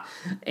hi-ya.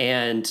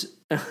 And,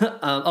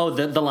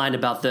 the line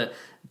about the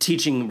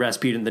teaching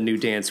Rasputin the new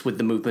dance with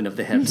the movement of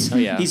the hips. Oh,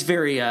 yeah. He's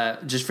very,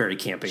 just very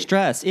campy.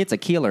 Stress, it's a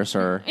killer,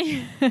 sir.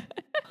 And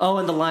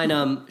the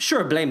line,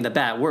 sure, blame the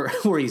bat.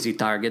 We're easy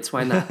targets.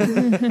 Why not?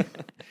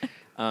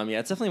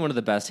 It's definitely one of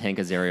the best Hank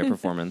Azaria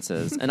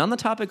performances. And on the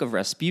topic of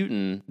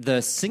Rasputin,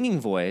 the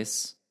singing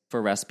voice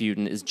for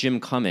Rasputin is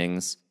Jim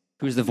Cummings,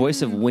 who's the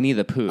voice of Winnie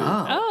the Pooh.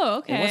 Oh,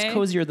 okay. And what's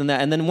cozier than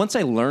that? And then once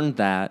I learned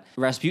that,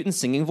 Rasputin's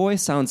singing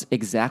voice sounds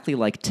exactly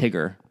like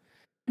Tigger.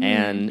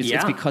 And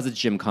it's because it's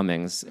Jim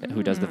Cummings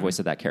who does the voice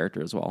of that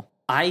character as well.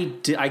 I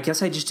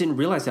guess I just didn't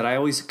realize that. I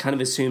always kind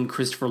of assumed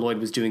Christopher Lloyd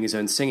was doing his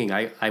own singing.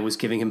 I was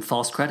giving him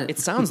false credit. It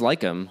sounds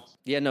like him.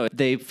 Yeah, no,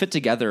 they fit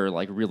together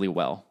like really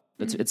well.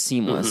 It's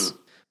seamless.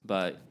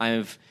 But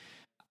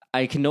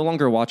I can no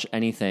longer watch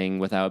anything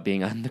without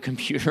being on the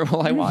computer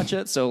while I watch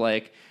it. So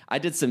like I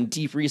did some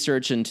deep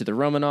research into the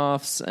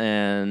Romanovs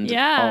and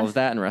all of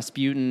that and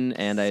Rasputin,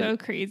 and so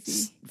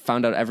crazy.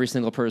 Found out every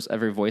single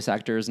every voice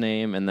actor's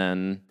name, and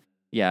then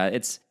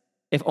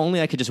if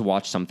only I could just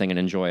watch something and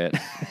enjoy it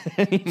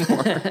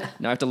anymore.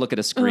 Now I have to look at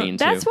a screen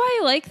too. That's why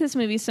I like this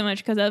movie so much,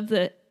 because of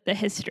the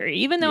history.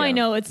 Even though I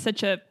know it's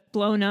such a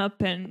blown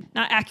up and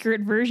not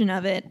accurate version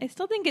of it, I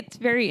still think it's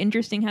very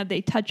interesting how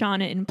they touch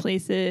on it in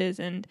places,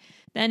 and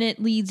then it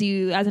leads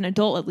you, as an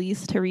adult at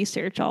least, to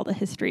research all the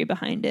history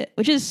behind it,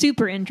 which is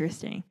super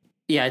interesting.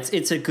 Yeah,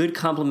 it's a good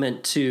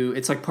compliment to,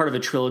 it's like part of a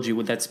trilogy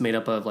that's made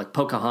up of like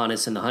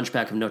Pocahontas and The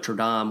Hunchback of Notre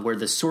Dame, where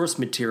the source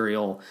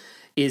material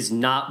is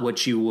not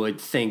what you would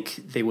think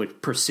they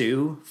would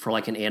pursue for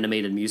like an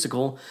animated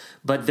musical.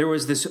 But there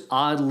was this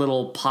odd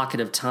little pocket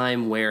of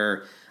time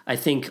where I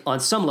think on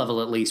some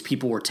level, at least,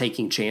 people were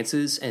taking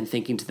chances and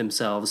thinking to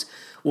themselves,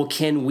 well,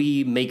 can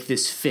we make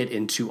this fit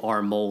into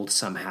our mold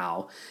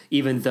somehow?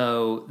 Even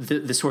though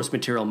the source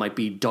material might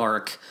be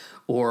dark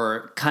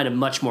or kind of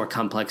much more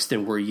complex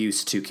than we're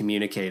used to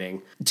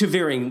communicating, to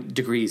varying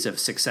degrees of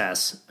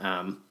success.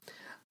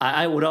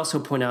 I would also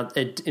point out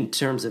that in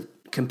terms of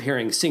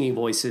comparing singing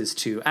voices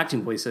to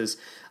acting voices,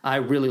 I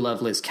really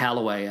love Liz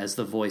Callaway as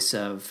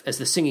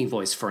the singing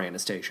voice for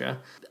Anastasia.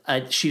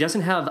 She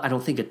doesn't have, I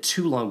don't think, a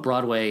too long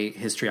Broadway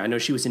history. I know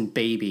she was in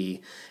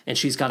Baby, and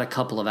she's got a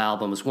couple of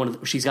albums.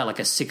 She's got like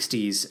a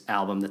 '60s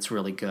album that's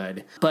really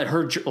good. But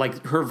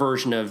her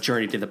version of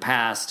Journey to the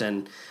Past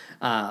and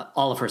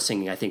all of her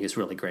singing, I think, is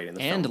really great in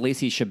the film. And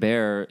Lacey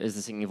Chabert is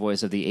the singing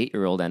voice of the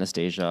 8-year-old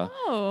Anastasia.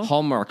 Oh.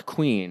 Hallmark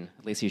Queen,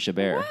 Lacey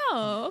Chabert.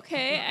 Wow,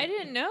 okay. I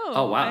didn't know.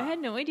 Oh, wow. I had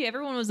no idea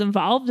everyone was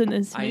involved in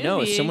this movie. I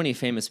know, so many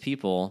famous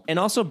people. And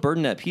also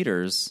Bernadette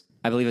Peters,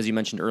 I believe, as you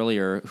mentioned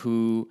earlier,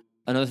 who...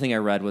 Another thing I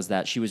read was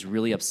that she was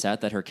really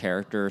upset that her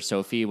character,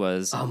 Sophie,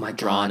 was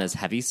drawn as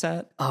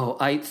heavyset. Oh,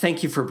 I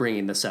thank you for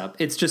bringing this up.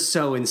 It's just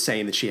so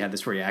insane that she had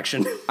this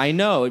reaction. I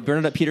know.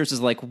 Bernadette Peters is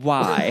like,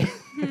 why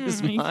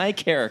is my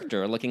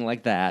character looking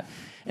like that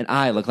and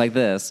I look like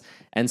this?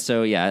 And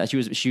so, yeah,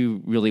 she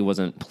really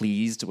wasn't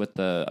pleased with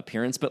the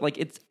appearance. But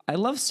like, I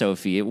love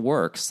Sophie. It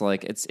works.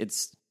 Like,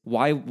 it's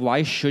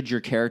why should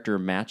your character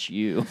match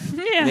you?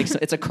 Yeah.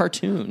 It's a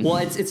cartoon. Well,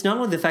 it's not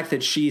only the fact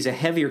that she's a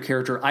heavier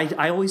character.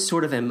 I always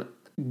sort of am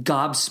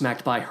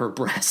gobsmacked by her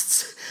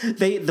breasts.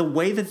 The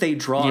way that they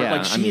draw her,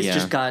 like she has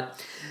just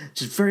got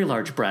just very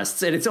large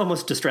breasts, and it's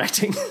almost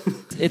distracting.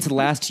 It's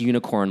Last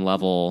Unicorn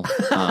level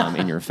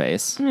in your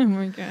face. Oh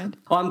my god!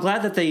 Oh, I'm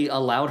glad that they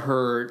allowed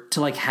her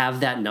to like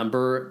have that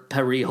number.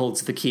 Paris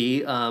Holds the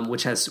Key,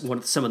 which has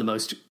some of the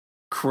most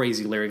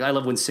crazy lyrics. I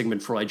love when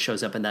Sigmund Freud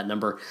shows up in that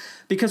number,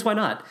 because why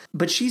not?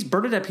 But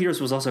Bernadette Peters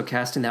was also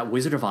cast in that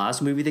Wizard of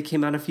Oz movie that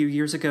came out a few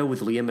years ago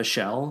with Lea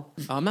Michele.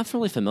 Oh, I'm not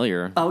really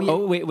familiar. Oh, yeah.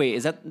 Oh,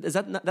 wait.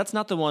 That's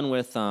not the one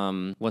with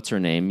what's her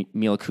name?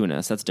 Mila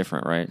Kunis. That's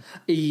different, right?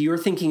 You're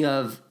thinking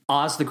of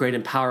Oz the Great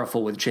and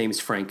Powerful with James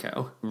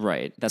Franco.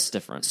 Right. That's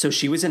different. So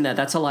she was in that.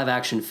 That's a live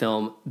action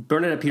film.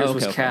 Bernadette Peters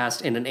was okay.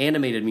 cast in an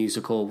animated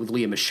musical with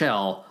Leah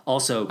Michele.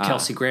 Also,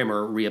 Kelsey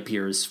Grammer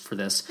reappears for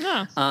this.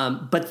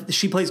 Oh. But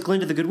she plays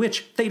Glinda the Good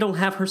Witch. They don't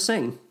have her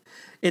sing.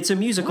 It's a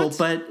musical,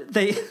 but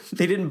they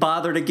didn't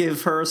bother to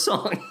give her a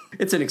song.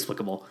 It's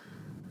inexplicable.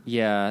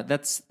 Yeah,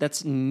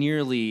 that's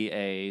nearly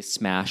a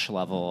Smash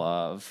level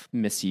of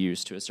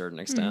misuse to a certain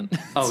extent.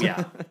 Oh,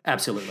 yeah,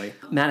 absolutely.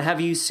 Matt, have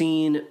you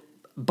seen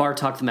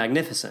Bartok the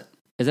Magnificent?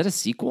 Is that a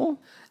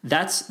sequel?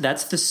 That's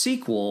the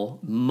sequel.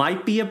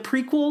 Might be a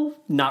prequel.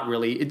 Not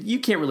really. You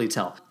can't really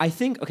tell. I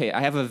think, okay, I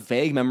have a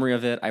vague memory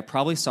of it. I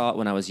probably saw it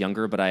when I was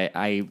younger, but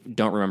I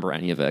don't remember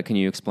any of it. Can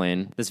you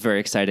explain this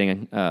very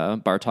exciting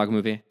Bartok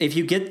movie? If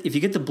you get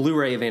the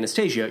Blu-ray of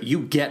Anastasia,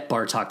 you get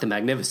Bartok the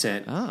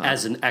Magnificent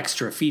as an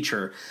extra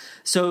feature.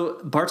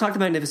 So Bartok the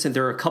Magnificent,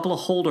 there are a couple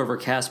of holdover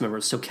cast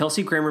members. So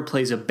Kelsey Grammer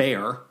plays a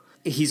bear.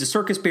 He's a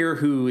circus bear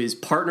who is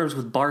partners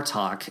with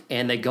Bartok,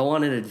 and they go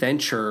on an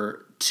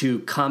adventure to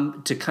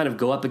kind of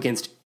go up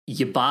against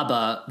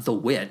Yubaba the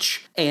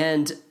Witch.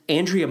 And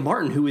Andrea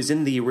Martin, who is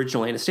in the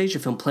original Anastasia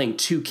film, playing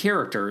two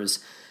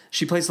characters.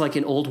 She plays like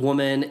an old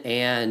woman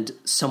and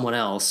someone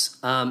else.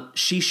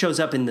 She shows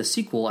up in the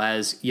sequel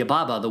as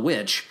Yubaba the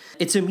Witch.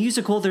 It's a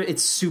musical.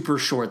 It's super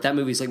short. That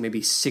movie's like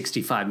maybe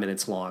 65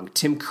 minutes long.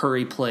 Tim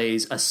Curry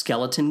plays a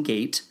skeleton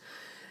gate,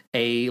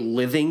 a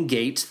living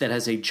gate that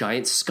has a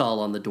giant skull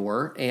on the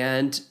door,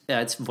 and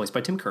it's voiced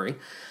by Tim Curry.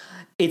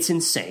 It's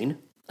insane.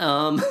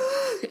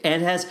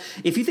 And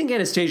if you think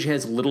Anastasia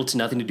has little to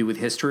nothing to do with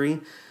history,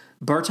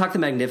 Bartok the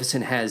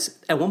Magnificent has,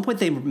 at one point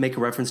they make a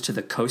reference to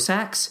the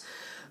Cossacks,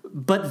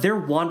 but they're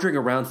wandering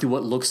around through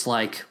what looks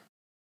like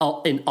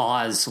an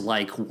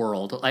Oz-like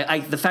world.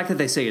 The fact that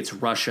they say it's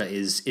Russia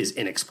is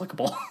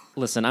inexplicable.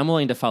 Listen, I'm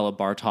willing to follow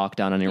Bartok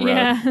down any road.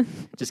 Yeah.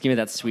 Just give me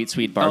that sweet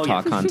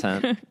Bartok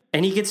content.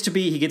 And he gets to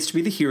be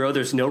the hero.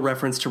 There's no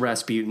reference to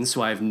Rasputin,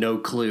 so I have no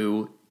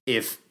clue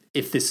if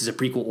this is a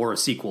prequel or a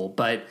sequel,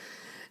 but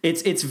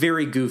it's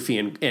very goofy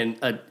and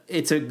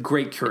it's a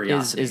great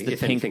curiosity. Is the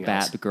pink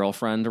bat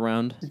girlfriend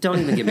around? Don't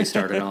even get me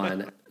started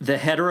on the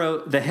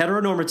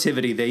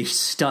heteronormativity they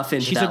stuff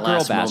into She's that a girl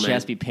last bat. moment. She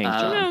has to be pink.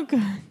 Oh,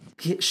 God.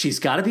 She's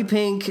got to be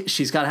pink.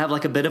 She's got to have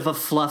like a bit of a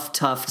fluff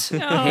tuft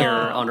hair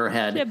on her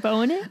head. Did it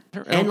bone it?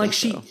 And like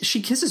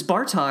she kisses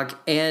Bartok,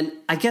 and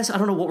I guess I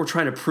don't know what we're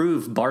trying to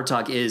prove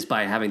Bartok is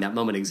by having that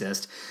moment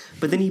exist,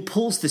 but then he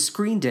pulls the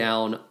screen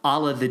down a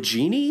la the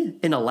genie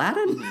in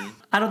Aladdin.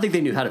 I don't think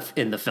they knew how to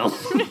end the film.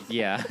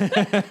 Yeah.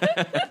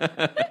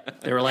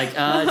 They were like,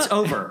 it's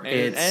over.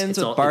 It ends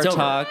with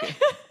Bartok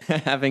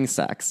having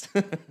sex.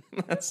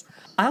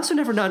 I also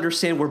never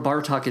understand where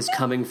Bartok is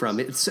coming from.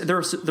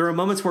 There are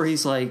moments where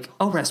he's like,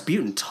 oh,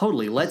 Rasputin,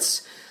 totally,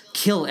 let's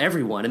kill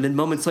everyone. And then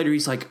moments later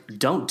he's like,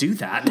 don't do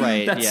that.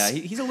 Right, yeah.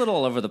 He's a little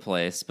all over the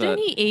place. But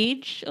Didn't he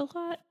age a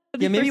lot?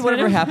 yeah, maybe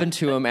whatever happened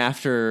to him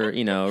after,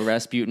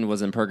 Rasputin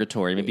was in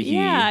purgatory. Maybe he...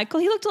 Yeah,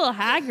 he looked a little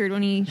haggard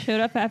when he showed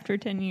up after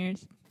 10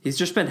 years. He's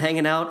just been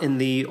hanging out in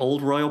the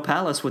old royal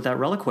palace with that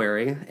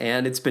reliquary,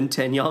 and it's been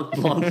 10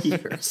 long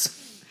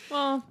years.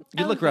 Well,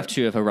 You'd look rough,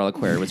 too, if a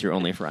reliquary was your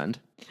only friend.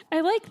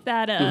 I liked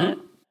that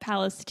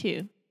palace,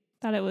 too.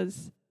 Thought it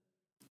was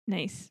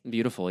nice.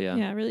 Beautiful, yeah.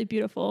 Yeah, really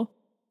beautiful.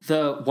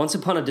 The Once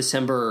Upon a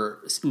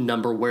December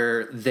number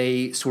where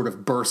they sort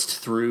of burst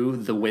through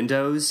the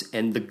windows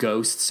and the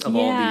ghosts of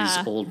all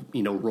these old,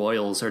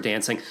 royals are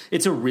dancing.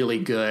 It's a really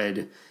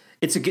good...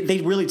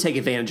 They really take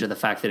advantage of the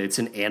fact that it's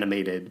an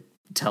animated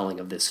telling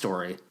of this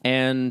story.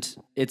 And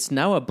it's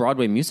now a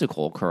Broadway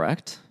musical,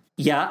 correct?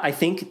 Yeah, I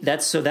think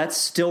that's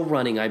still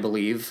running, I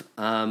believe.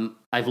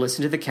 I've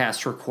listened to the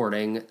cast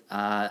recording.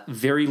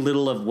 Very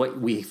little of what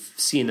we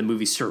see in the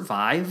movie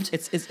survived.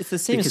 It's the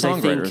same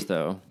songwriters,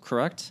 though,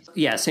 correct?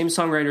 Yeah, same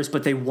songwriters,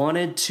 but they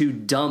wanted to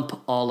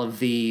dump all of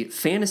the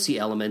fantasy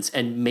elements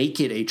and make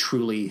it a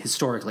truly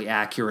historically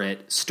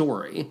accurate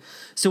story.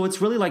 So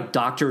it's really like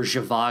Dr.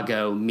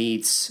 Zhivago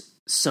meets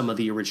some of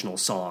the original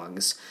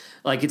songs.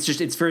 Like,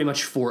 it's very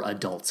much for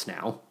adults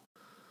now.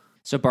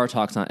 So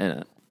Bartok's not in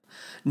it?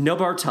 No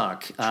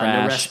Bartok.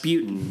 No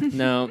Rasputin.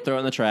 No, throw it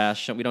in the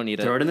trash. We don't need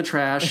it. Throw it in the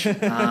trash.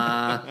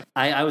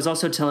 I was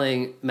also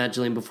telling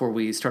Magdalene before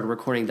we started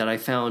recording that I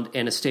found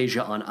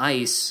Anastasia on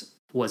Ice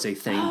was a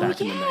thing back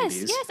in the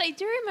 90s. Yes, I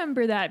do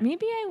remember that.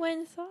 Maybe I went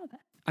and saw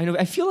that. I know.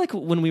 I feel like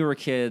when we were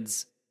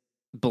kids,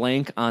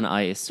 Blank on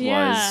Ice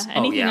was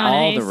anything on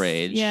all ice. the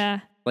rage. Yeah.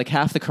 Like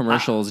half the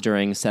commercials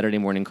during Saturday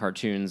morning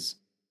cartoons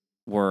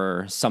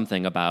were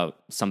something about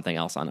something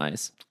else on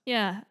ice.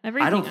 Yeah,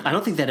 I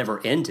don't think that ever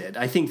ended.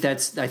 I think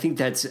that's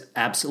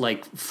absolutely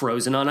like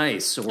Frozen on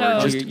Ice, or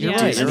you're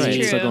right.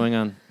 It's still going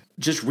on.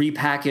 Just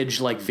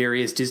repackage like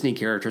various Disney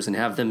characters and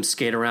have them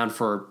skate around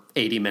for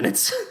 80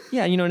 minutes.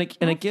 Yeah, and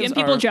it gives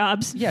people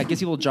jobs. Yeah, it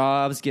gives people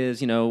jobs.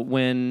 Gives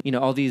when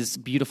all these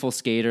beautiful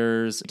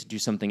skaters to do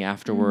something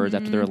afterwards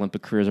after their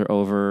Olympic careers are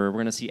over. We're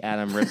gonna see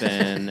Adam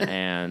Rippon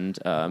and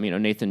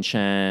Nathan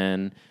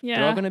Chen. Yeah,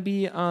 they're all gonna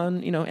be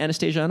on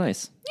Anastasia on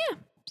Ice. Yeah,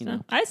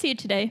 I see it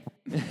today.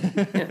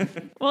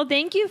 Well,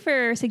 thank you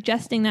for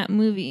suggesting that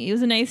movie. It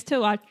was nice to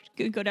watch,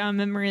 go down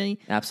memory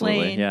Absolutely,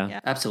 lane. yeah.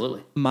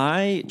 Absolutely.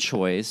 My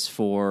choice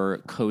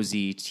for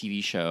cozy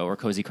TV show or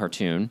cozy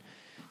cartoon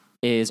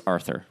is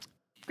Arthur.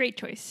 Great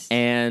choice.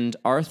 And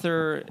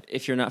Arthur,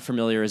 if you're not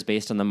familiar, is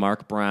based on the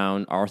Mark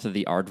Brown Arthur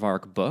the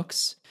Aardvark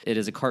books. It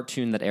is a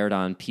cartoon that aired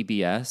on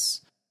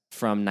PBS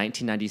from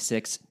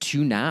 1996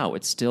 to now.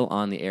 It's still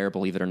on the air,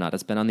 believe it or not.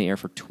 It's been on the air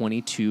for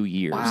 22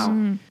 years.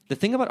 Wow. The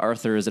thing about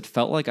Arthur is it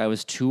felt like I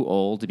was too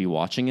old to be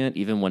watching it,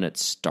 even when it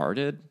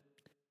started.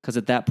 Because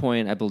at that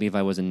point, I believe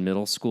I was in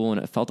middle school,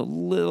 and it felt a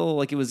little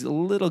like it was a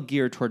little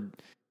geared toward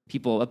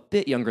people a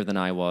bit younger than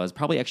I was,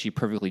 probably actually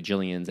perfectly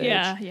Jillian's age.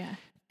 Yeah.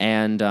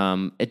 And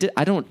I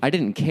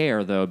didn't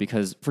care though,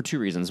 because for two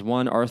reasons.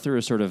 One, Arthur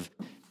is sort of,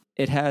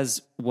 it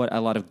has what a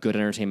lot of good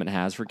entertainment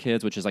has for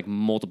kids, which is like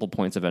multiple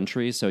points of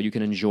entry. So you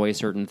can enjoy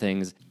certain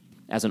things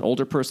as an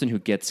older person who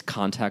gets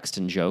context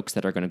and jokes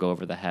that are going to go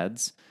over the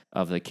heads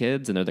of the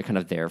kids, and they're kind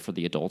of there for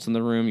the adults in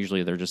the room.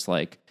 Usually they're just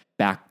like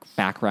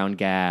background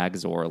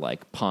gags or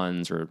like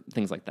puns or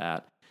things like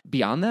that.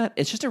 Beyond that,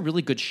 it's just a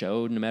really good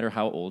show, no matter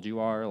how old you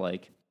are.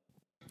 Like,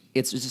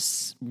 it's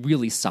just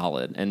really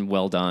solid and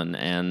well done.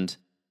 And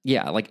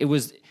yeah, like it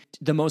was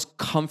the most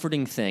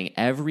comforting thing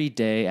every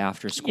day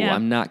after school. Yeah.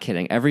 I'm not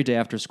kidding. Every day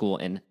after school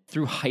and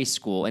through high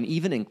school and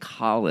even in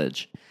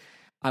college,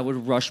 I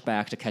would rush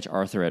back to catch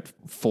Arthur at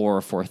 4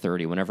 or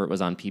 4:30 whenever it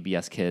was on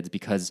PBS Kids,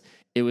 because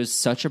it was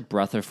such a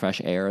breath of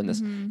fresh air in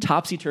this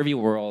topsy-turvy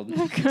world.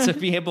 To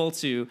be able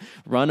to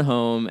run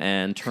home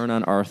and turn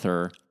on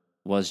Arthur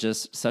was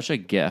just such a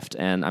gift.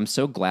 And I'm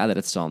so glad that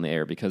it's still on the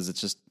air, because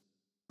it's just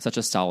such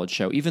a solid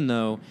show, even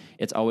though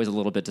it's always a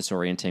little bit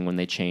disorienting when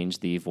they change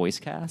the voice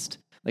cast.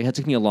 Like, it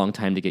took me a long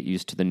time to get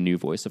used to the new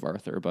voice of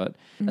Arthur, but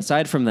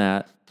aside from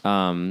that,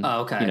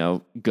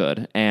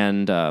 good.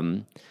 And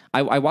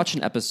I watched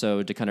an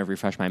episode to kind of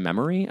refresh my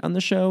memory on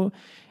the show,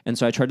 and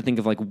so I tried to think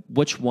of like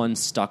which one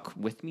stuck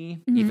with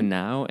me even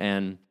now,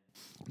 and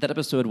that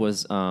episode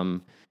was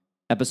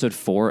episode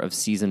 4 of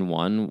season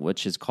 1,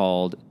 which is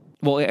called.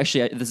 Well,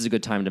 actually, this is a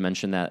good time to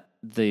mention that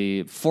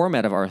the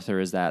format of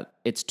Arthur is that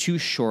it's 2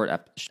 short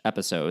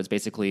episodes.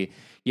 Basically,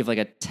 you have like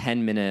a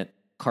 10-minute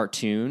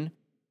cartoon,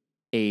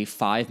 a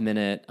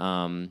 5-minute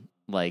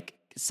like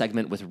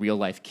segment with real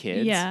life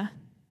kids. Yeah.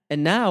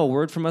 And now,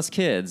 word from us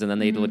kids, and then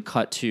they would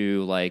cut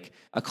to like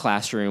a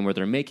classroom where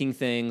they're making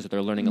things, or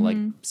they're learning like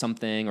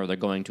something, or they're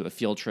going to a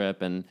field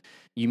trip, and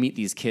you meet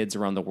these kids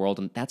around the world,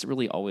 and that's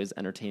really always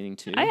entertaining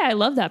too. I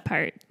love that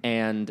part.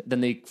 And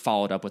then they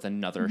followed up with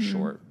another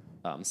short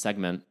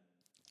segment,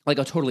 like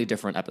a totally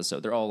different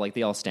episode.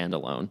 They all stand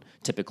alone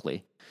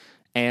typically.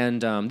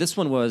 And this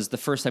one was, the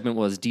first segment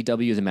was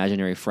DW's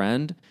Imaginary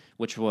Friend,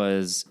 which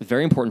was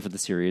very important for the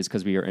series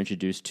because we are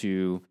introduced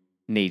to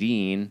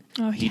Nadine,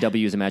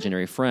 DW's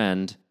imaginary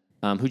friend,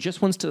 who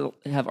just wants to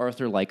have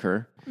Arthur like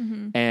her.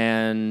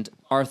 And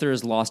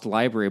Arthur's lost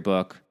library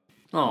book,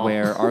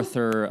 where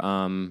Arthur,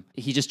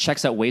 he just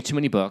checks out way too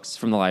many books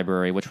from the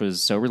library, which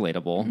was so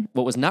relatable.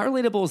 What was not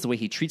relatable is the way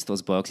he treats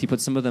those books. He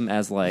puts some of them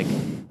as like,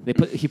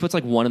 he puts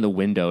like one in the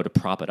window to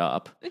prop it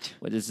up.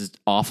 This is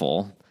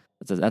awful.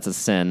 That's a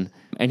sin.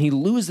 And he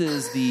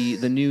loses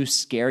the new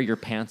Scare Your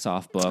Pants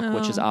Off book,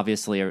 which is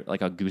obviously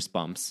like a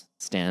Goosebumps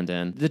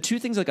stand-in. The two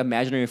things, like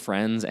imaginary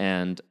friends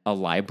and a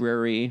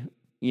library,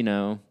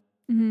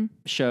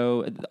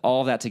 show,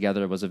 all of that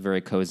together was a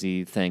very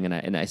cozy thing,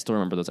 and I still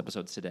remember those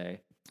episodes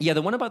today. Yeah,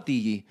 the one about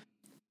the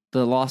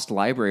lost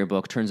library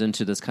book turns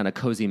into this kind of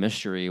cozy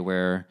mystery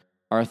where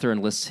Arthur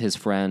enlists his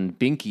friend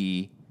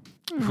Binky,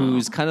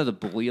 who's kind of the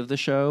bully of the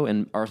show,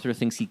 and Arthur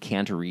thinks he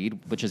can't read,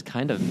 which is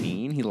kind of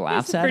mean. He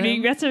laughs at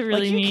him. That's a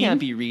really like, mean. You can't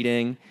be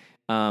reading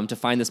to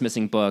find this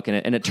missing book,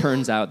 and it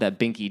turns out that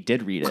Binky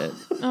did read it.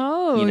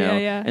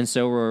 Yeah. And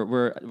so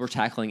we're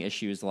tackling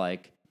issues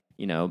like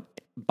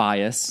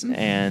bias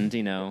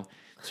and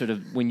sort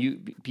of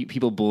when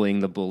people bullying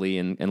the bully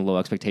and low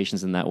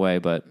expectations in that way.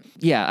 But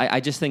yeah, I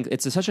just think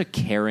it's such a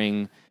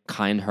caring,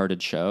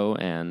 kind-hearted show,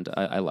 and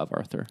I love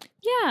Arthur.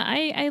 Yeah,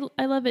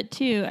 I love it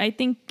too. I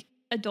think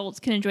adults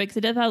can enjoy, because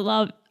it does have a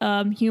lot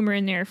of humor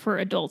in there for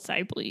adults.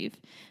 I believe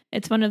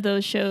it's one of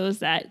those shows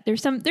that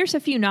there's a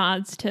few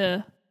nods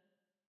to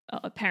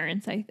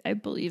parents. I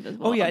believe as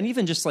well. Oh yeah, and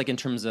even just like in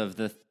terms of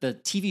the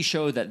TV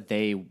show that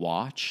they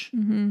watch,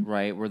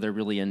 right, where they're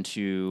really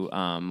into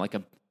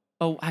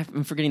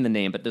I'm forgetting the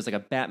name, but there's like a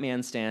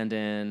Batman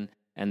stand-in,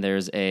 and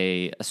there's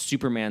a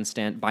Superman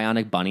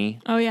Bionic Bunny.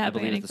 Oh yeah, I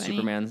believe it's the Bunny.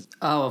 Superman.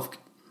 Oh,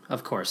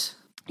 of course.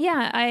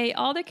 Yeah,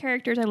 all the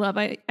characters I love.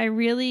 I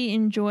really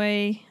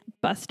enjoy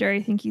Buster.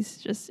 I think he's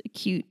just a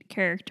cute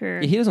character.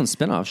 Yeah, he has his own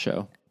spin-off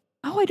show.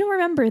 Oh, I don't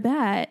remember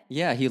that.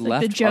 Yeah, he it's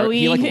left. like the Joey.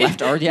 He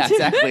left Arthur. Yeah,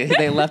 exactly.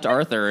 They left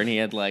Arthur, and he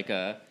had like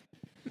a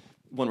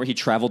one where he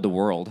traveled the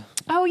world.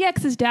 Oh yeah,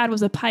 because his dad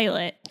was a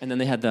pilot. And then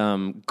they had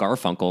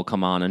Garfunkel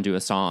come on and do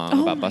a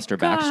song about Buster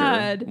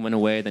Baxter. Went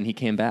away, then he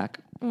came back.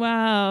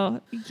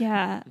 Wow.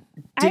 Yeah.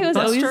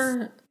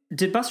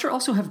 Did Buster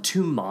also have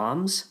 2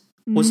 moms?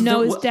 His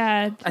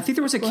dad. I think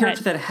there was a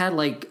character that had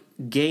like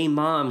gay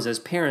moms as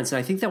parents. And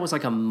I think that was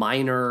like a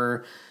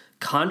minor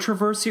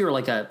controversy or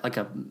like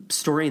a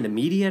story in the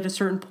media at a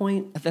certain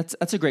point.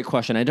 That's a great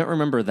question. I don't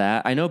remember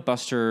that. I know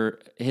Buster,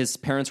 his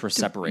parents were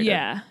separated.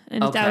 Yeah,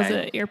 and that was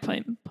an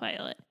airplane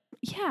pilot.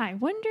 Yeah, I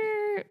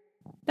wonder.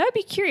 That would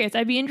be curious.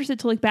 I'd be interested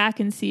to look back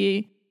and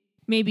see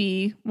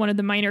maybe one of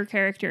the minor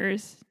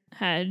characters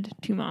had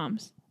two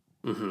moms.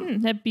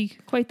 That'd be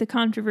quite the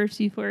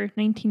controversy for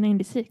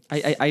 1996.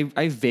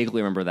 I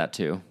vaguely remember that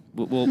too.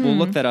 We'll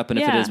look that up, and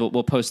if it is,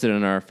 we'll post it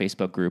in our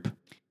Facebook group.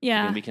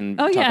 Yeah, and we can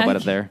talk about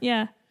it there.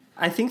 Yeah.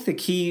 I think the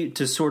key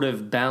to sort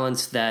of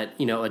balance that,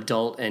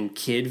 adult and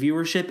kid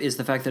viewership is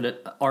the fact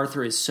that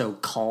Arthur is so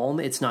calm.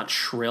 It's not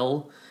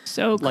shrill.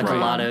 So like calm. a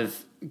lot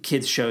of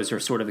kids shows are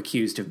sort of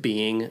accused of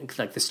being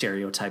like the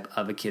stereotype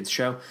of a kids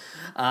show.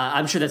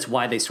 I'm sure that's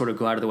why they sort of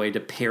go out of the way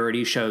to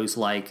parody shows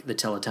like the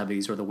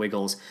Teletubbies or the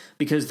Wiggles,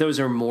 because those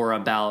are more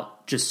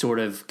about just sort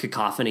of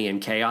cacophony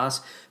and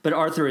chaos. But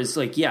Arthur is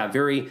like,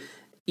 very,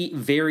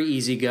 very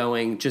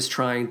easygoing, just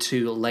trying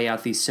to lay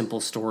out these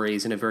simple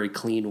stories in a very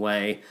clean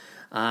way.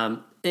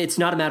 It's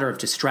not a matter of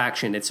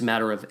distraction. It's a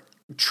matter of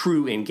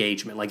true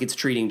engagement. Like it's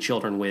treating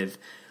children with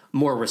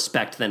more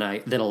respect than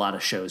a lot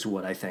of shows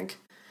would, I think.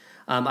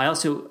 I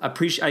also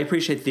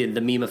appreciate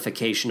the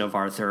memification of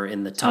Arthur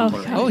in the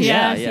Tumblr.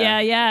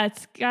 Yeah.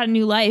 It's got a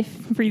new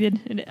life breathed.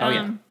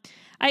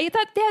 I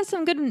thought they have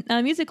some good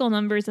musical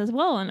numbers as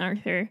well on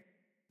Arthur.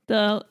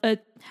 The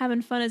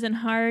having fun isn't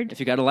hard. If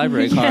you got a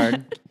library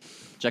card,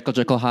 Jekyll,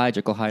 Jekyll, hide,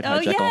 Jekyll, hide,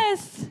 hide, Jekyll.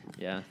 Yes.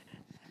 Yeah.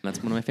 That's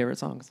one of my favorite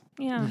songs.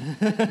 Yeah.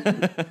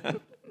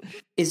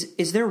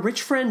 Is their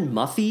rich friend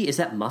Muffy? Is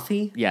that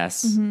Muffy?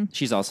 Yes.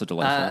 She's also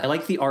delightful. I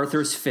like the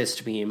Arthur's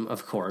fist meme,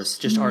 of course.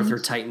 Just Arthur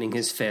tightening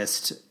his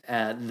fist.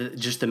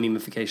 Just the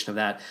memification of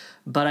that.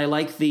 But I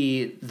like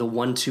the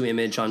 1-2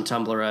 image on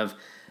Tumblr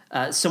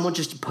of someone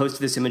just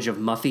posted this image of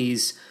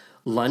Muffy's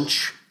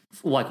lunch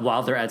like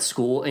while they're at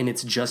school, and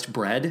it's just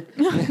bread.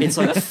 It's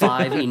like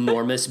 5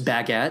 enormous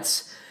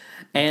baguettes.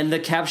 And the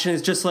caption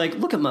is just like,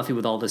 look at Muffy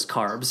with all this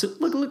carbs.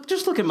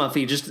 Look at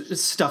Muffy just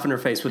stuffing her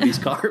face with these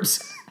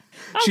carbs.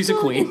 She's a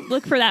queen.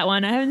 Look for that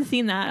one. I haven't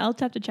seen that. I'll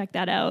have to check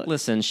that out.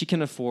 Listen, she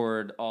can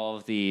afford all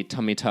of the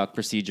tummy tuck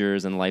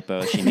procedures and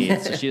lipo she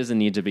needs, so she doesn't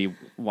need to be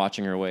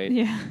watching her weight.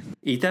 Yeah.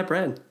 Eat that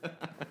bread.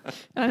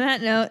 On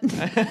that note.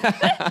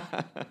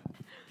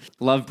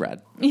 Love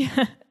bread. Yeah.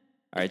 All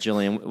right,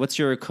 Jillian, what's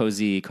your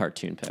cozy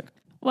cartoon pick?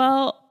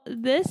 Well,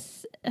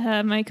 this,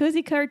 my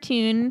cozy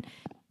cartoon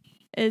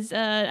is,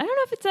 I don't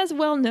know if it's as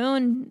well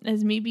known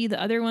as maybe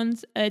the other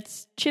ones.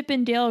 It's Chip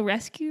and Dale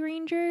Rescue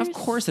Rangers. Of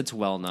course it's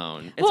well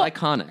known. It's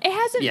iconic. It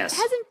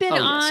hasn't been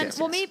on. Yes.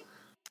 Maybe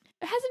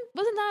it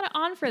wasn't that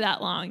on for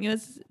that long. It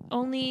was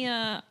only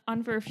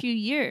on for a few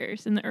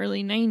years in the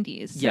early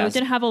 90s. So it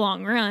didn't have a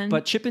long run.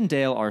 But Chip and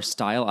Dale are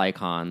style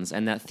icons,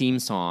 and that theme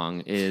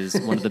song is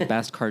one of the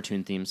best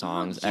cartoon theme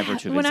songs ever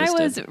to have when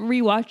existed. I was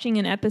rewatching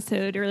an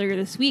episode earlier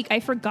this week,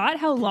 I forgot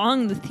how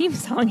long the theme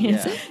song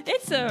is.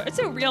 Yeah. It's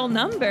a real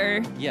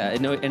number. Yeah,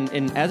 no,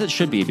 and as it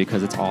should be,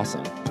 because it's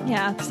awesome.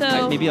 Yeah,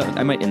 so... Maybe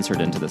I might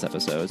insert it into this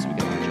episode so we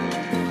can watch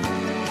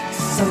it.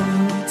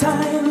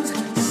 Sometimes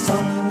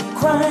some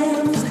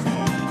crimes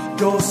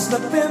go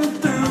slipping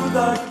through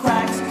the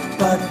cracks,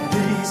 but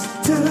these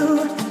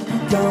two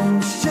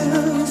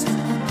gumshoes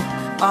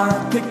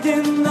are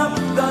picking up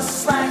the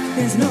slack.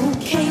 There's no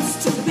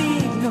case too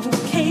big, no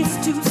case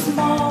too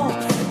small.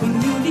 When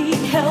you need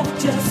help,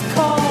 just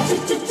call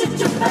Chip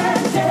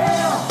and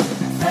Dale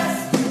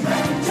Rescue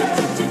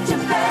Rangers. Chip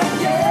and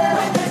Dale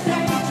when there's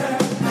danger.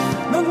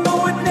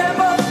 No, it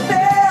never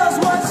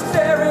fails once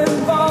they're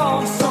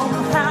involved.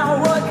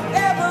 Somehow,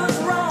 whatever's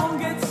wrong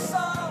gets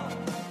solved.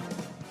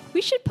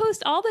 We should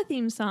post all the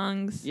theme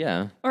songs.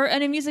 Yeah. Or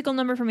a musical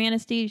number from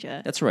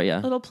Anastasia. That's right, yeah.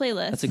 A little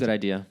playlist. That's a good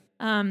idea.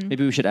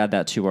 Maybe we should add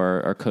that to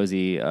our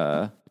cozy...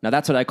 now,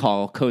 that's what I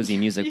call cozy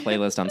music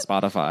playlist on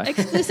Spotify.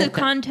 Exclusive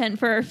content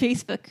for our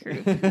Facebook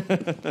group.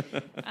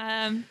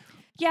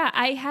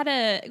 I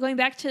had going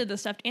back to the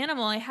stuffed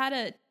animal, I had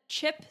a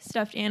Chip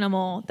stuffed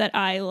animal that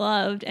I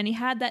loved, and he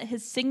had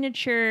his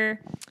signature...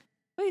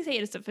 What do you say?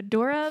 It's a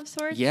fedora of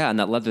sorts? Yeah, and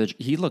that leather...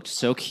 He looked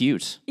so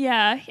cute.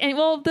 Yeah, and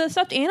the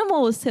stuffed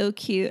animal was so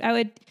cute. I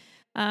would...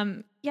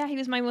 he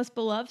was my most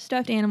beloved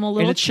stuffed animal,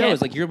 little And it shows,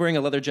 Chip. like, you're wearing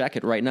a leather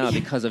jacket right now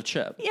because of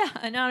Chip. Yeah,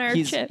 in honor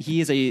of Chip. He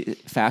is a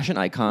fashion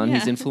icon. Yeah.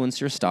 He's influenced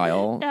your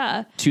style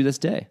to this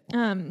day.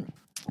 And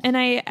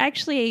I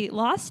actually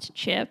lost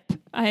Chip.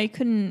 I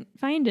couldn't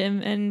find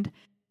him, and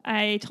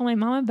I told my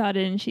mom about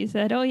it, and she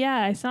said, "Oh yeah,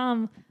 I saw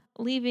him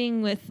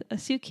leaving with a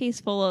suitcase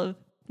full of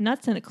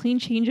nuts and a clean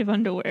change of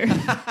underwear."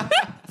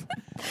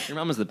 Your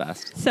mom is the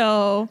best.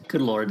 So,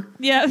 Good Lord.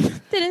 yeah,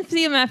 didn't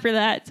see him after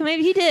that. So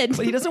maybe he did.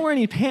 But he doesn't wear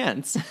any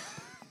pants.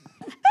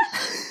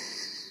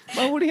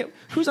 Well,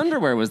 whose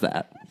underwear was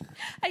that?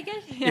 I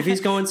guess. If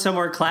he's going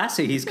somewhere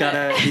classy, he's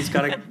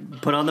gotta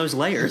put on those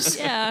layers.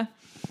 Yeah.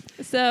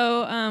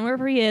 So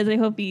wherever he is, I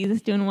hope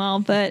he's doing well.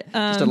 But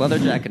Just a leather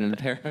jacket and a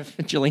pair of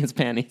Jillian's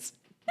panties.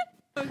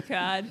 oh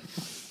God.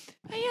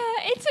 Yeah,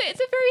 it's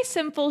a very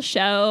simple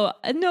show.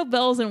 No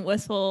bells and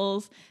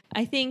whistles.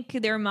 I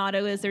think their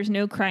motto is "There's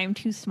no crime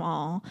too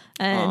small,"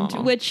 and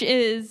Aw. which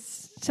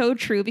is so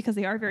true because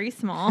they are very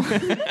small.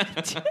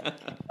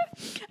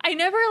 I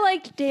never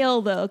liked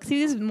Dale though because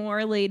he was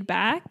more laid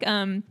back.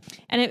 And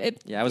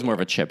Yeah, I was more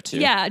of a Chip too.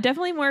 yeah,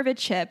 definitely more of a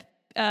Chip.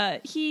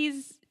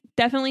 He's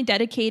definitely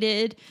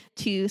dedicated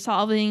to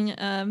solving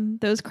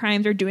those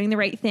crimes or doing the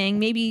right thing.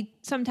 Maybe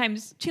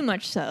sometimes too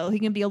much so. He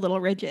can be a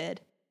little rigid.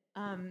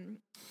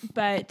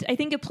 But I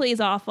think it plays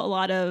off a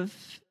lot of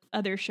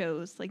other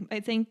shows. Like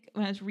I think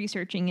when I was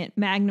researching it,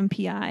 Magnum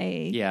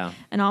PI, Yeah.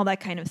 and all that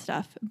kind of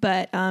stuff.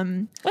 But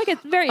like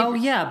it's very Oh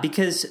yeah,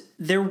 because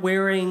they're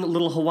wearing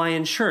little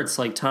Hawaiian shirts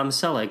like Tom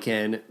Selleck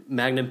and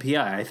Magnum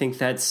PI. I think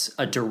that's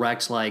a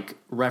direct like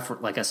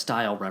a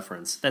style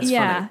reference. That's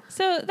funny.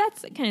 So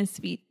that's kind of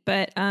sweet.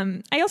 But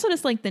I also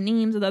just like the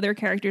names of the other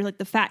characters, like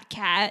the Fat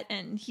Cat,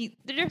 and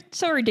they're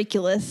so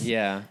ridiculous.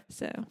 Yeah.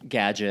 So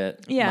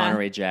Gadget, Yeah.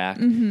 Monterey Jack.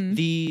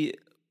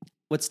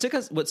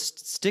 What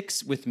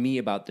sticks with me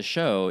about the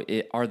show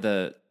are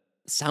the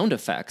sound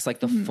effects. Like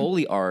the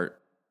Foley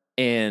art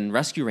in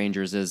Rescue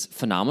Rangers is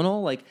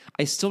phenomenal. Like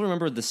I still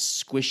remember the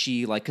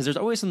squishy, like because there's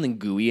always something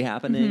gooey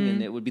happening,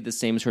 and it would be the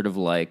same sort of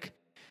like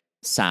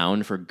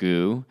sound for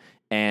goo.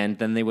 And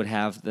then they would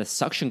have the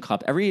suction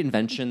cup. Every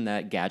invention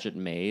that Gadget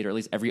made, or at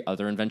least every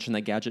other invention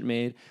that Gadget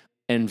made,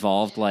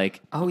 involved like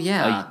Oh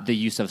yeah. the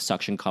use of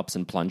suction cups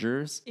and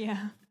plungers.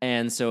 yeah.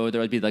 And so there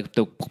would be like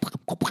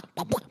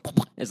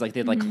it's like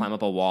they'd like climb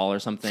up a wall or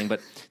something. But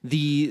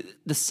the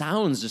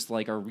sounds just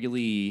like are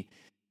really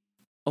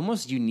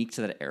almost unique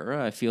to that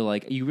era. I feel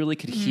like you really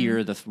could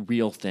hear the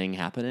real thing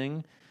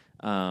happening.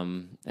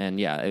 And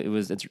yeah,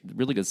 it's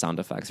really good sound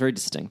effects, very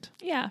distinct.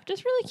 Yeah,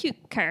 just really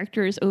cute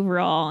characters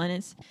overall, and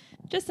it's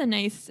just a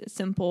nice,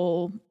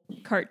 simple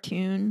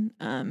cartoon.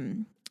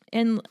 And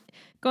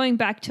going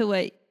back to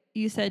what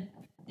you said,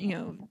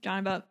 John,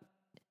 about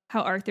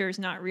how Arthur is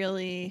not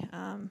really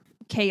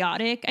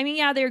chaotic. I mean,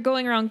 yeah, they're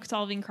going around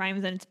solving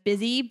crimes and it's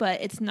busy, but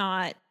it's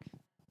not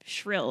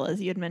shrill, as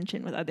you had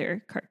mentioned with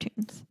other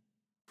cartoons.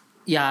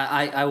 Yeah,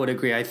 I would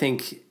agree. I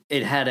think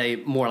it had a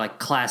more like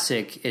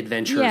classic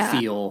adventure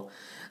feel,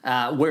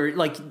 where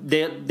like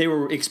they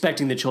were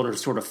expecting the children to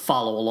sort of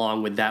follow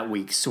along with that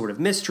week's sort of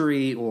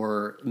mystery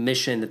or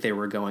mission that they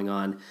were going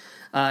on.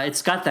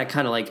 It's got that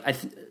kind of like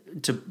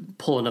to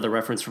pull another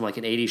reference from like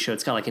an 80s show,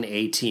 it's got like an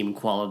A-Team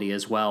quality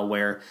as well,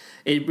 where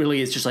it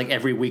really is just like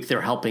every week they're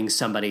helping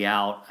somebody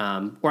out,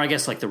 or I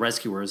guess like the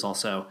Rescuers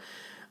also.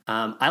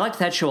 I liked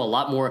that show a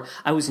lot more.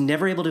 I was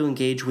never able to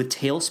engage with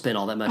Tailspin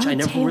all that much. I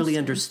never really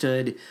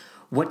understood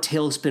what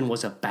Tailspin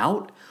was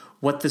about,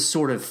 what the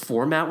sort of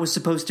format was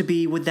supposed to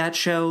be with that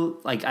show.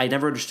 Like, I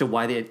never understood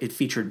why it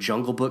featured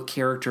Jungle Book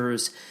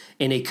characters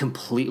in a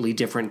completely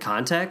different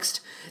context.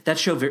 That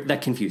show,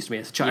 that confused me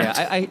as a child.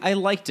 Yeah, I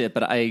liked it,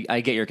 but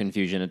I get your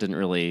confusion. It didn't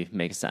really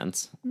make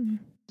sense.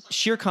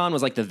 Shere Khan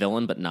was like the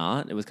villain, but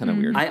not. It was kind of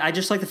weird. I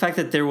just like the fact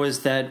that there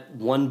was that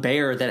one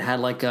bear that had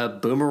like a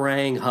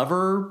boomerang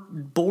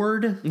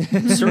surfboard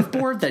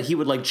that he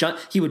would like jump.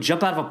 He would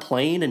jump out of a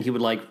plane and he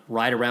would like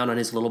ride around on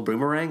his little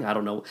boomerang. I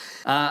don't know.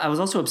 I was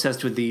also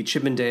obsessed with the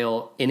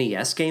Chippendale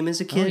NES game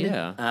as a kid.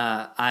 Oh,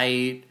 yeah.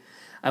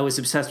 I was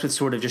obsessed with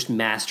sort of just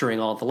mastering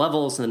all the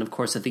levels, and then of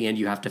course at the end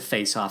you have to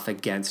face off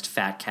against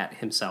Fat Cat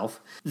himself.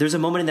 There's a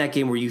moment in that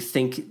game where you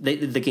think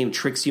the game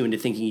tricks you into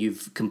thinking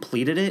you've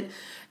completed it.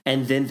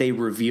 And then they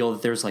reveal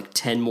that there's like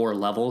 10 more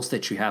levels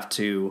that you have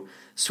to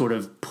sort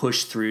of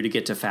push through to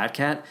get to Fat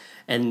Cat.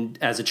 And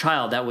as a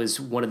child, that was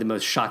one of the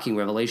most shocking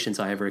revelations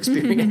I ever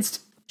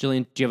experienced.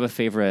 Jillian, do you have a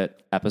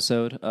favorite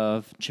episode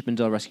of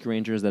Chippendale Rescue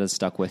Rangers that has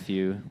stuck with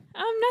you?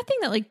 Nothing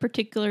that like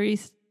particularly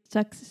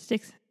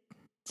sticks.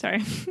 Sorry,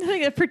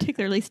 nothing that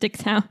particularly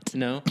sticks out.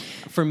 No,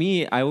 for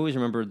me, I always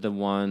remember the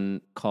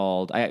one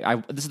called.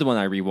 This is the one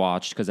I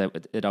rewatched because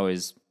it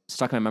always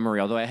stuck in my memory.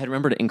 Although I had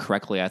remembered it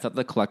incorrectly, I thought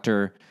the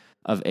collector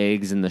of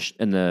eggs in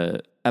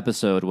the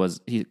episode was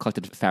he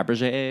collected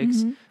Fabergé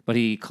eggs, but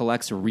he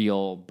collects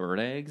real bird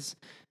eggs,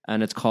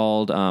 and it's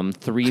called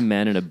 3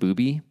 Men and a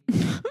Booby,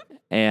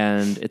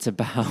 and it's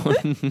about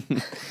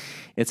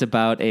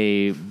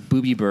a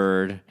booby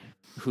bird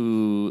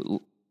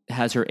who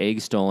has her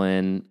egg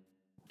stolen,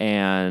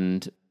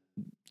 and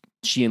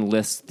she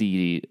enlists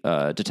the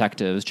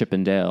detectives Chip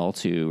and Dale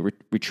to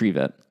retrieve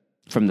it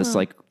from this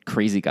like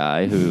crazy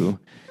guy who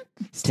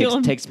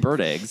takes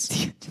bird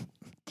eggs.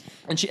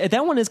 And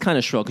that one is kind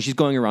of shrill because she's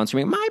going around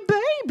screaming, "My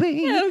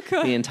baby!"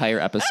 the entire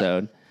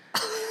episode.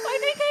 I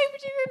think I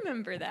do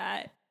remember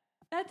that.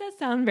 That does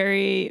sound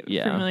very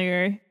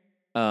familiar.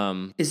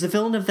 Is the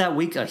villain of that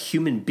week a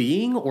human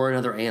being or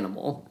another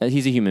animal?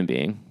 He's a human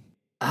being.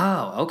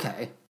 Oh,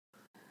 okay.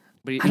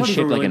 But I don't he's even shaped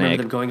really like an remember egg.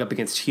 them going up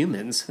against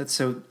humans. That's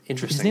so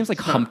interesting. His name's like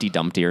Humpty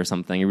Dumpty or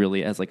something. He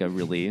really has like a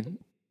really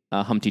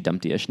Humpty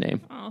Dumpty-ish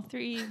name. Oh,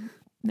 3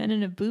 Men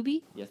and a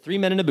Booby? Yeah, 3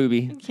 Men and a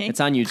Booby. Okay.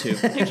 It's on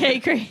YouTube. Okay,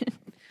 great.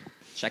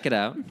 Check it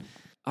out.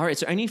 All right,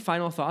 so any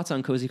final thoughts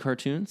on Cozy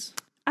Cartoons?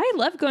 I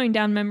love going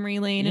down memory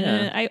lane,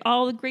 and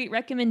all the great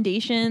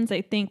recommendations.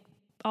 I think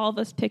all of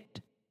us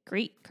picked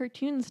great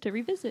cartoons to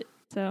revisit.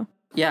 So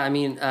Yeah, I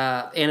mean,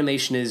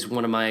 animation is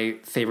one of my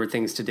favorite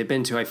things to dip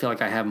into. I feel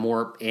like I have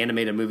more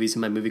animated movies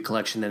in my movie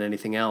collection than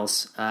anything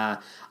else.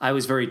 I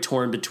was very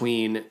torn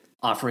between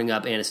offering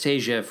up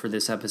Anastasia for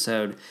this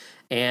episode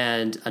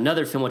and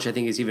another film which I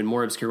think is even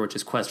more obscure, which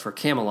is Quest for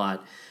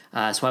Camelot.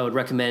 So I would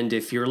recommend,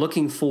 if you're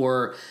looking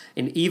for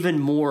an even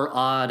more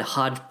odd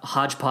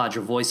hodgepodge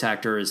of voice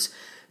actors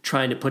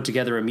trying to put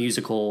together a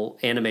musical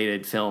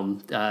animated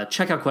film,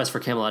 check out Quest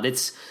for Camelot.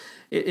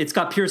 It's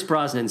got Pierce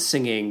Brosnan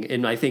singing,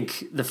 and I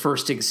think the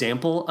first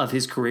example of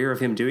his career of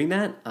him doing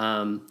that.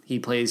 He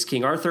plays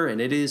King Arthur, and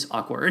it is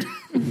awkward.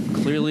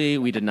 Clearly,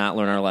 we did not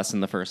learn our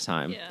lesson the first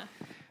time. Yeah.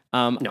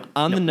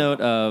 The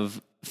note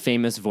of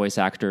famous voice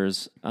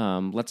actors,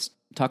 let's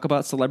talk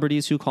about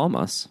celebrities who calm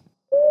us.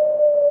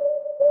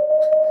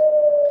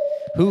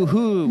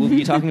 Who we'll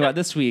be talking about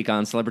this week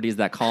on Celebrities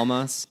That Calm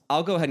Us.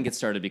 I'll go ahead and get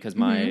started because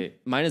mine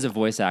is a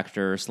voice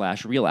actor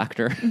 / real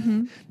actor.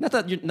 Mm-hmm. not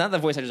that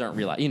voice actors aren't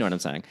real. You know what I'm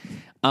saying.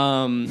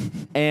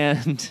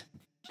 And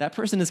that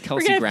person is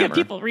Kelsey We're Grammer. gonna get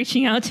people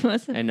reaching out to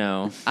us. I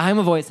know. I'm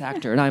a voice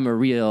actor and I'm a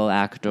real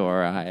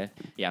actor.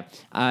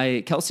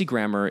 Kelsey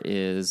Grammer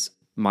is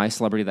my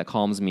celebrity that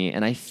calms me,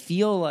 and I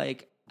feel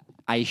like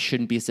I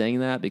shouldn't be saying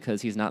that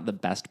because he's not the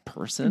best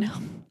person. No.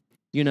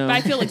 You know, But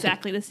I feel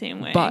exactly the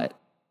same way. but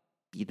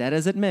be that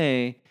as it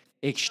may,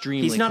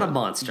 extremely. He's not a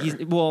monster.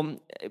 The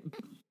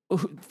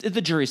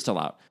jury's still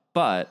out,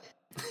 but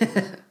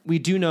we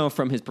do know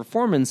from his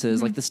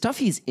performances, like the stuff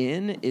he's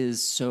in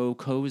is so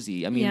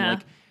cozy. I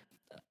mean,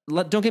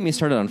 don't get me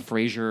started on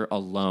Frasier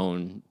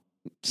alone.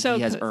 So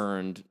he has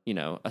earned,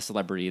 a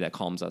celebrity that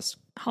calms us.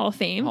 Hall of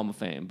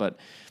Fame. But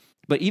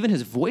even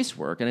his voice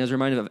work, and I was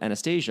reminded of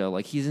Anastasia,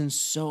 like he's in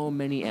so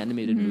many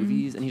animated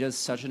movies, and he does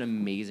such an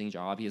amazing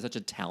job. He is such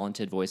a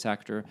talented voice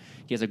actor.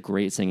 He has a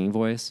great singing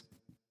voice.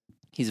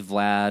 He's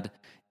Vlad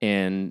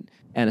in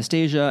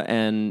Anastasia,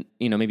 and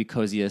maybe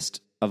coziest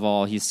of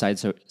all, he's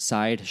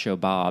Sideshow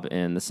Bob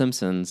in The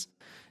Simpsons.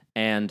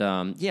 And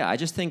I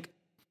just think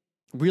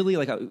really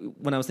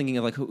when I was thinking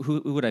of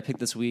who would I pick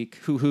this week?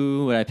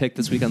 Who would I pick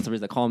this week on Celebrities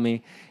That Call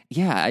Me?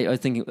 Yeah, I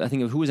think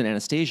of who was in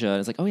Anastasia, and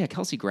it's like, oh yeah,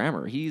 Kelsey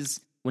Grammer.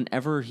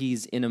 Whenever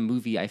he's in a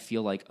movie, I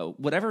feel like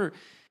whatever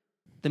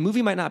the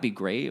movie might not be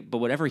great, but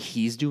whatever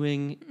he's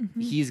doing,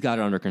 he's got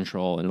it under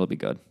control, and it'll be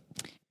good.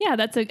 Yeah,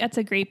 that's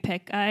a great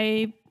pick.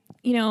 I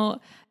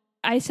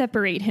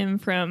separate him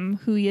from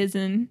who he is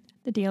in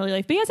the daily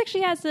life, but he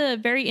actually has a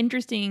very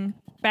interesting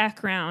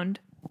background,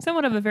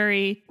 somewhat of a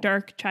very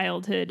dark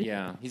childhood.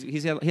 Yeah, he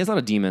has a lot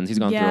of demons. He's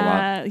gone through a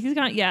lot. He's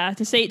gone. Yeah,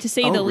 to say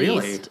Oh, the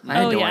really? least. I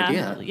had no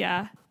idea.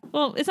 Yeah.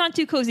 Well, it's not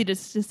too cozy to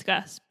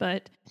discuss,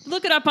 but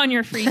look it up on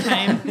your free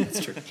time. That's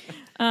true.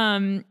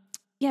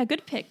 Yeah,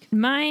 good pick.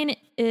 Mine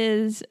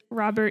is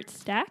Robert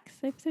Stack.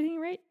 Am I saying it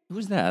right?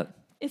 Who's that?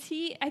 Is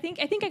he? I think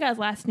I got his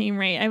last name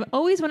right. I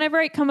always, whenever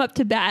I come up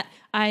to bat,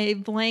 I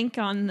blank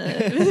on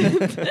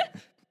the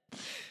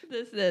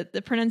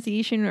the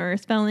pronunciation or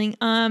spelling.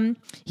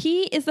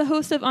 He is the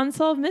host of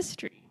Unsolved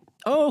Mystery.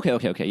 Oh,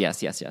 okay.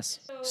 Yes.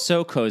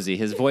 So cozy.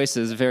 His voice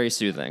is very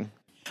soothing.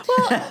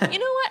 Well, you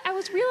know what? I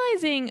was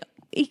realizing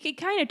it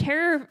kind of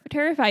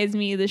terrifies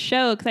me, the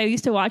show, because I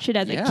used to watch it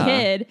as a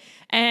kid,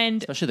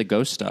 and especially the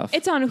ghost stuff.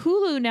 It's on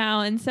Hulu now,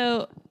 and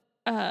so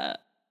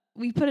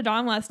we put it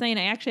on last night, and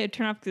I actually had to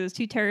turn off because it was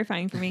too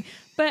terrifying for me.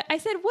 But I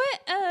said, what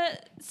a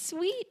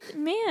sweet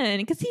man,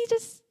 because he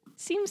just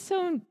seems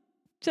so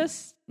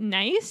just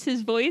nice.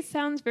 His voice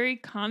sounds very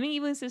calming.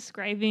 He was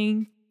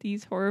describing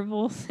these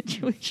horrible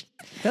situations.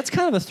 That's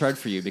kind of a thread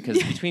for you,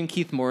 because between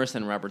Keith Morris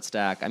and Robert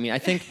Stack, I mean, I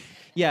think...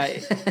 Yeah,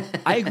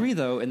 I agree,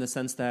 though, in the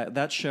sense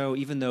that show,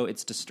 even though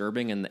it's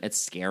disturbing and it's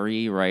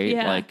scary, right?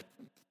 Yeah. Like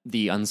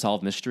the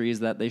unsolved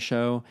mysteries that they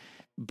show,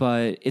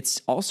 but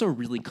it's also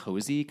really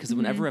cozy, because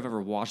whenever I've ever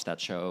watched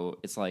that show,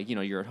 it's like,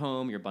 you're at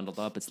home, you're bundled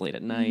up, it's late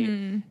at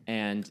night,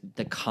 and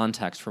the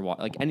context for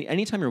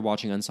anytime you're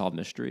watching unsolved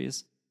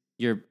mysteries,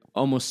 you're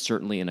almost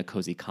certainly in a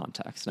cozy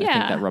context. And I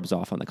think that rubs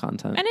off on the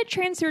content. And it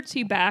transports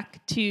you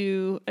back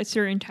to a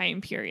certain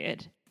time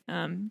period,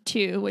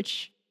 too,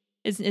 which...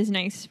 is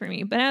nice for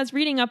me. But I was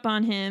reading up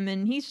on him,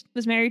 and he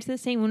was married to the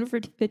same woman for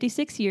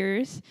 56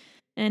 years.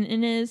 And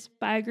in his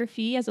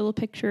biography, he has a little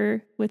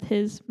picture with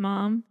his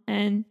mom,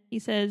 and he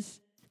says,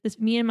 "This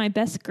me and my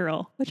best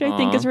girl," which I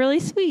think is really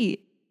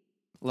sweet.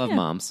 Love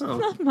moms. Oh.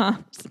 Love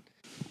moms.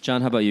 John,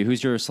 how about you?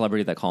 Who's your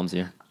celebrity that calms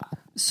you?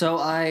 So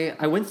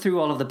I went through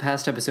all of the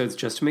past episodes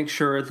just to make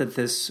sure that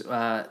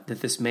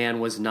this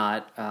man was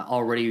not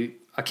already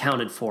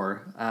accounted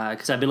for,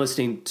 because I've been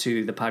listening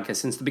to the podcast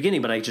since the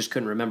beginning, but I just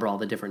couldn't remember all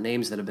the different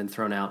names that have been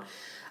thrown out.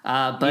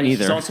 But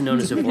he's also known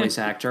as a voice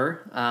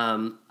actor.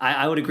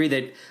 I would agree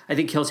that I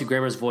think Kelsey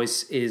Grammer's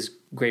voice is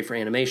great for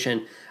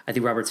animation. I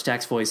think Robert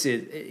Stack's voice,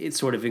 it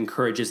sort of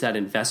encourages that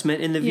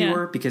investment in the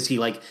viewer, because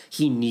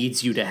he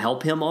needs you to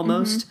help him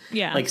almost.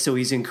 Yeah. So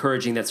he's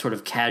encouraging that sort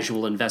of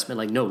casual investment,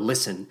 like, no,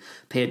 listen,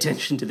 pay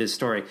attention to this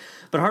story.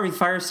 But Harvey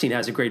Fierstein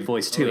has a great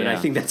voice too, and I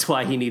think that's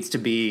why he needs to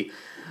be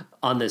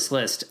on this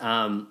list.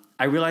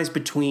 I realized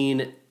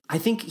I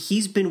think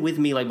he's been with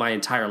me like my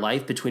entire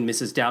life, between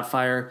Mrs.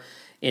 Doubtfire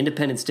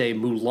Independence Day,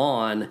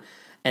 Mulan,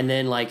 and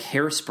then like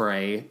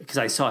Hairspray, because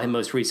I saw him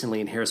most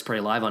recently in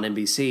Hairspray Live on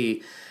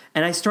NBC.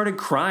 And I started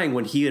crying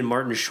when he and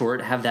Martin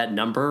Short have that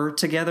number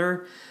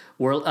together,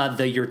 where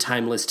the You're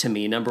Timeless to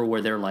Me number,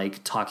 where they're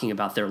like talking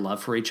about their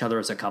love for each other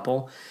as a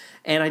couple.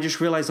 And I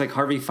just realized like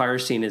Harvey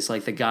Fierstein is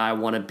like the guy I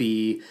want to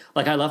be.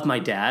 Like, I love my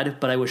dad,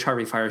 but I wish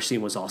Harvey Fierstein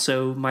was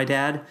also my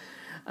dad,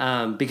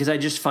 because I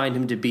just find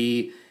him to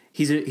be,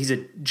 he's a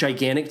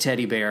gigantic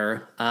teddy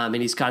bear, and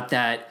he's got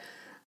that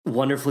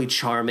wonderfully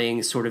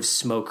charming sort of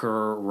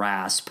smoker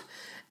rasp,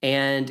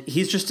 and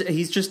he's just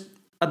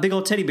a big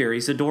old teddy bear.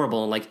 He's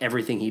adorable in like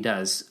everything he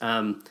does.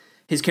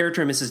 His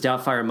character in Mrs.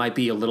 Doubtfire might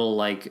be a little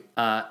like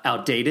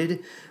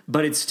outdated,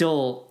 but it's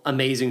still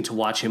amazing to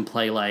watch him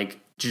play like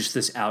just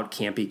this out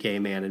campy gay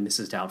man in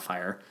Mrs.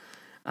 Doubtfire.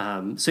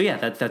 So yeah,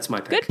 that's my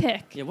pick. Good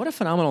pick. Yeah, what a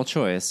phenomenal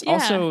choice. Yeah.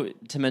 Also,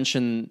 to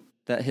mention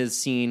that his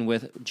scene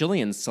with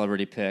Jillian's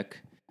celebrity pick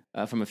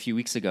from a few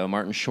weeks ago,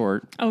 Martin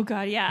Short. Oh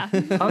God, yeah.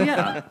 Oh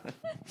yeah.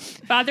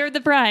 Father of the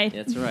Bride.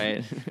 That's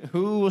right.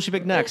 Who will she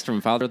pick next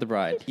from Father of the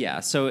Bride? Yeah,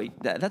 so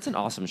that's an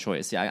awesome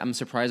choice. Yeah, I'm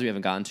surprised we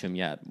haven't gotten to him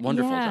yet.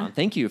 Wonderful, Yeah. John.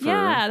 Thank you for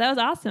Yeah, that was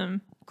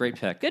awesome. great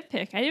pick. Good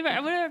pick. I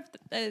would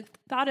have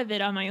thought of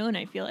it on my own,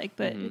 I feel like,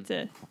 but it's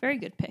a very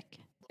good pick.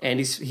 And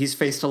he's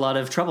faced a lot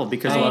of trouble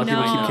because a I lot of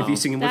people know. keep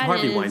confusing him with That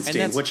Harvey is-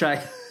 Weinstein, And that's- which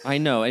I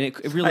know, and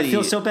it really I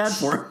feel so bad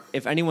for him.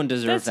 If anyone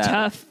deserves That's that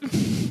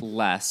tough.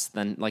 less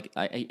than like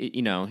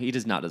he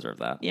does not deserve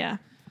that. Yeah.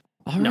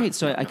 All right,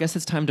 so I guess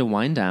it's time to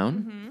wind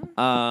down.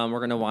 We're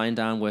going to wind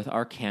down with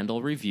our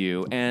candle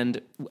review,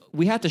 and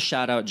we have to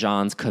shout out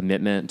John's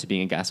commitment to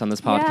being a guest on this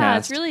podcast. Yeah,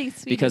 it's really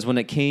sweet. Because when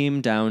it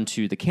came down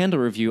to the candle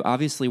review,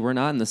 obviously we're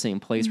not in the same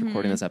place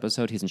recording this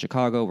episode. He's in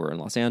Chicago, we're in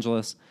Los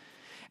Angeles,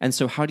 and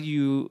so how do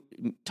you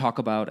talk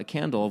about a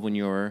candle when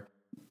you're,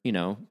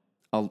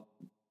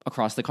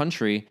 across the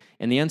country?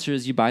 And the answer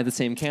is you buy the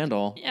same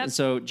candle. Yep.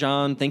 So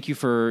John, thank you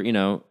for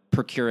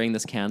procuring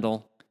this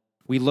candle.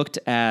 We looked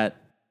at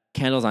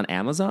candles on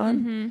Amazon,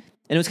 and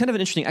it was kind of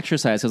an interesting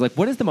exercise. I was like,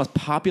 what is the most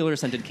popular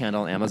scented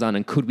candle on Amazon,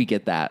 and could we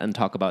get that and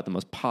talk about the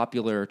most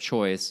popular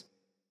choice?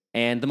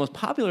 And the most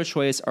popular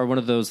choice are one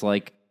of those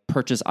like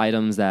purchase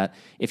items that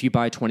if you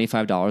buy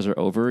 $25 or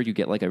over, you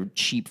get like a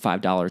cheap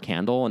 $5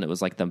 candle, and it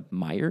was like the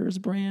Myers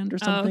brand or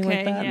something like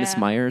okay, that, Miss yeah.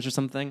 Myers or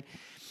something.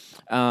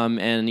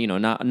 And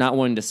not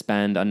wanting to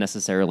spend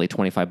unnecessarily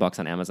 $25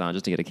 on Amazon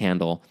just to get a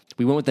candle,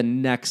 we went with the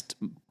next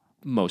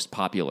most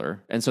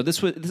popular. And so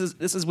this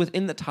is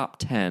within the top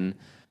 10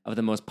 of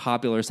the most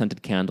popular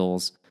scented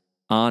candles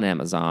on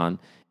Amazon,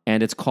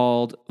 and it's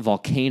called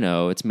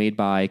Volcano. It's made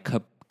by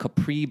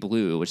Capri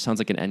Blue, which sounds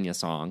like an Enya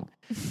song,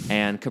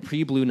 and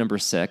Capri Blue number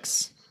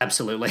 6.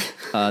 Absolutely.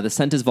 The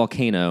scent is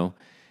Volcano.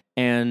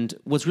 And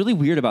what's really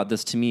weird about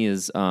this to me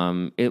is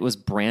it was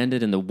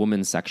branded in the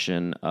women's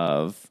section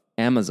of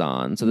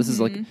Amazon. So this is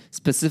like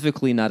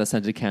specifically not a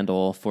scented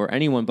candle for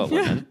anyone but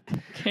women.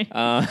 Okay.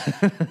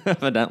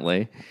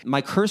 Evidently.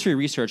 My cursory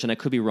research, and I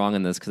could be wrong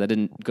on this because I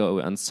didn't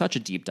go on such a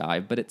deep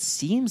dive, but it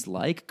seems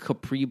like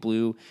Capri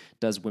Blue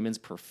does women's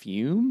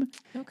perfume.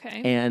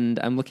 Okay. And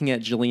I'm looking at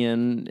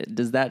Jillian.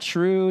 Is that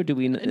true? Do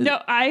we No,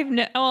 I've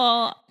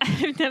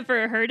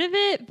never heard of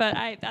it, but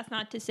that's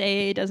not to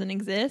say it doesn't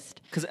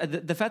exist. Because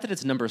the fact that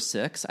it's number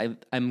 6,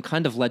 I'm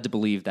kind of led to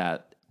believe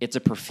that it's a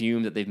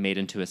perfume that they've made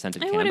into a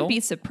scented I candle. wouldn't be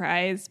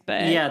surprised,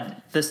 but Yeah,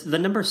 the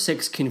number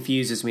 6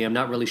 confuses me. I'm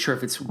not really sure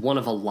if it's one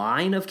of a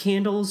line of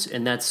candles,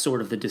 and that's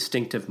sort of the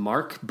distinctive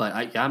mark,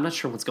 but I'm not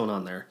sure what's going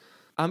on there.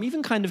 I'm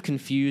even kind of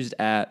confused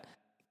at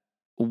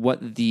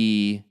what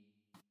the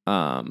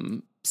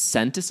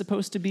scent is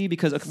supposed to be,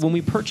 because when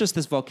we purchased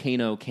this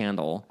Volcano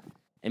candle,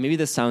 and maybe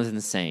this sounds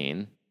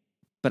insane,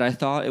 but I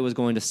thought it was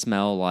going to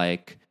smell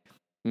like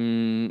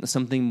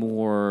something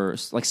more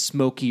like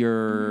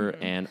smokier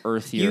and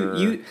earthier.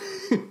 You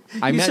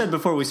I meant- said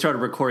before we started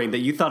recording that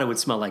you thought it would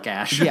smell like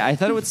ash. Yeah, I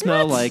thought it would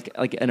smell like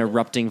an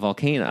erupting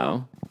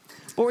volcano,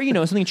 or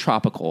something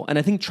tropical. And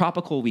I think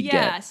tropical we get.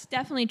 yes,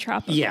 definitely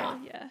tropical. Yeah.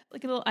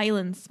 Like a little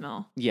island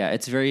smell. Yeah,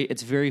 it's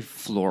very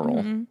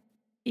floral.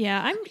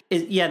 Yeah,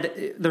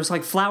 There's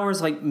like flowers,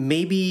 like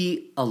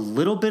maybe a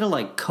little bit of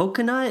like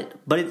coconut,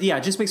 but it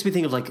just makes me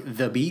think of like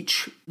the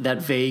beach,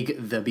 that vague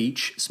the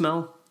beach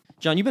smell.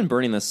 John, you've been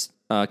burning this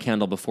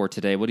candle before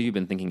today. What have you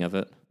been thinking of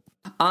it?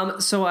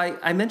 So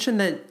I mentioned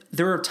that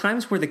there are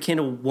times where the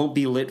candle won't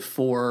be lit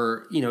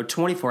for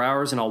 24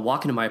 hours, and I'll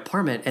walk into my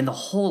apartment and the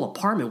whole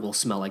apartment will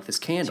smell like this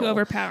candle. Too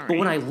overpowering. But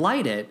when I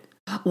light it,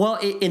 well,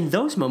 in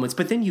those moments,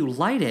 but then you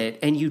light it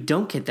and you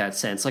don't get that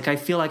sense. Like I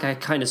feel like I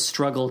kind of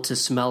struggle to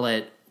smell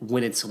it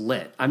when it's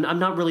lit. I'm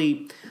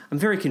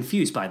very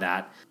confused by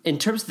that. In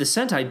terms of the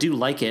scent, I do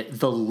like it.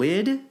 The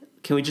lid,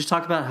 can we just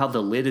talk about how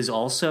the lid is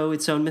also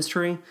its own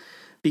mystery?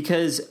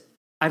 Because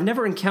I've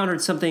never encountered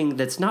something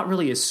that's not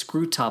really a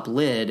screw top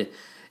lid.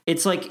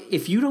 It's like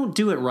if you don't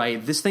do it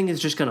right, this thing is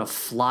just going to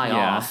fly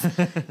off.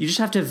 You just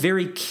have to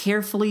very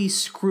carefully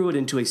screw it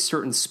into a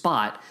certain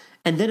spot,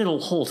 and then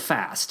it'll hold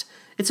fast.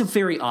 It's a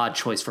very odd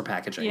choice for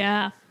packaging.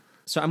 yeah.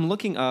 So I'm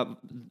looking up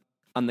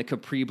on the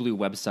Capri Blue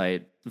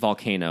website,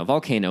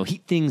 Volcano,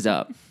 heat things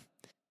up.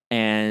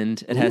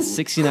 and it has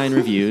 69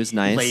 reviews.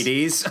 Nice.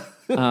 Ladies.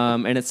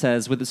 And it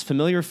says, with its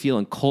familiar feel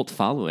and cult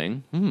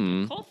following,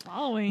 Cult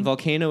following.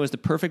 Volcano is the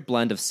perfect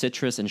blend of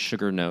citrus and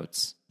sugar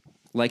notes.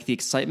 Like the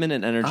excitement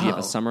and energy of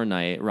a summer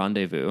night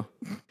rendezvous,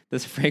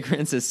 this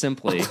fragrance is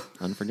simply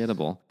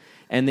unforgettable.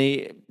 And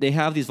they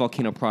have these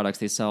Volcano products.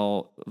 They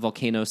sell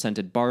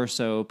Volcano-scented bar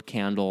soap,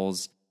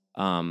 candles,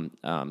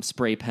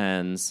 spray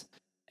pens,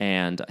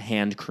 and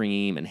hand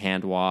cream and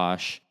hand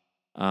wash,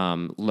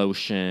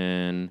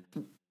 lotion,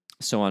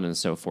 so on and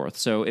so forth.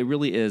 So it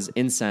really is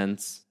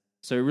incense.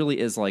 So it really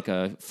is like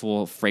a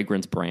full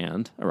fragrance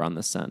brand around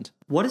this scent.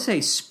 What is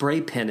a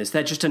spray pen? Is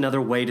that just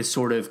another way to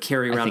sort of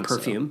carry around think so.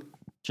 perfume?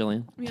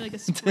 Jillian? I mean, like a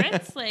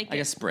spritz? Like I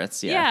guess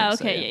spritz, yeah. Yeah, I think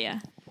so, okay, yeah.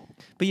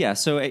 But yeah,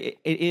 so it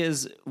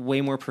is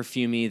way more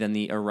perfumey than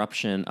the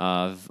eruption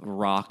of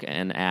rock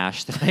and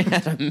ash that I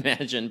had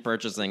imagined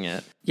purchasing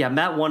it. Yeah,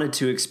 Matt wanted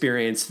to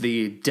experiance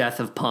the death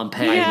of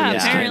Pompeii. Yeah,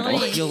 with this apparently.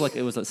 candle. I feel like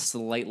it was a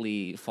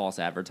slightly false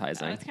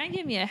advertising. It's kind of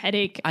giving me a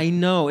headache. I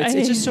know it's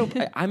just so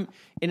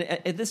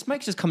this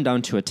might just come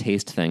down to a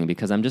taste thing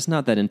because I'm just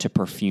not that into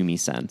perfumey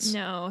scents.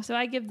 No, so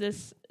I give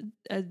this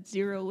a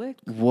 0 wick.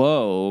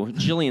 Whoa,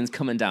 Jillian's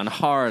coming down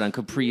hard on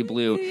Capri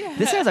Blue.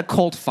 This has a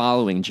cult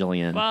following,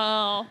 Jillian.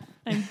 Well,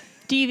 I'm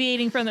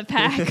deviating from the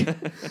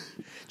pack.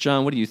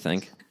 John, what do you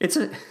think? It's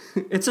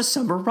a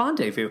summer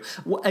rendezvous.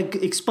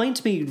 Explain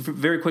to me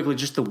very quickly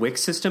just the wick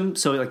system.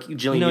 So, like,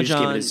 Jillian, you just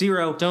gave it a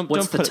 0. Don't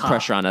What's the put top?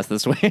 pressure on us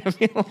this way. I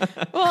feel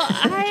like Well,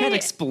 I can't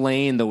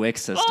explain the wick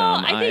system.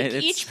 I think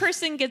It's- each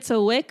person gets a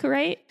wick,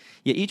 right?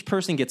 Yeah, each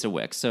person gets a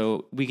wick.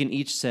 So we can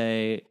each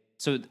say,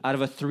 so out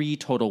of a 3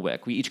 total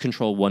wick, we each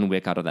control 1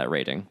 wick out of that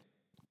rating.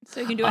 So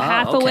you can do a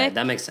half a okay, wick.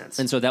 that makes sense.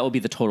 And so that will be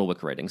the total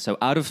wick rating. So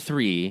out of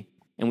 3,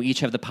 and we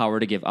each have the power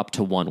to give up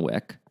to 1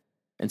 wick.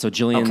 And so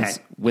Jillian's Okay.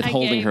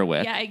 withholding her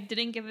wick. Yeah, I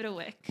didn't give it a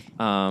wick.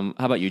 How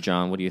about you,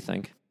 John? What do you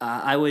think?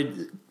 I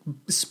would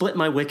split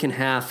my wick in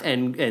half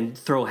and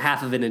throw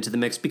half of it into the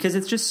mix because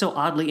it's just so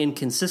oddly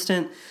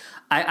inconsistent.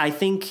 I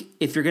think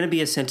if you're going to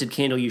be a scented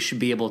candle, you should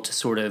be able to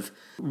sort of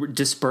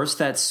disperse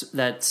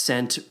that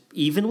scent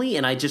evenly.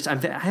 And I'm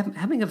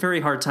having a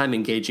very hard time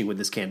engaging with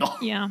this candle.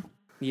 Yeah.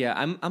 Yeah,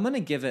 I'm going to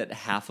give it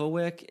half a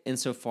wick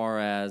insofar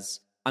as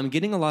I'm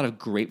getting a lot of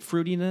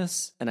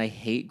grapefruitiness, and I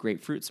hate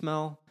grapefruit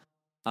smell.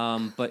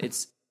 But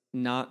it's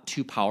not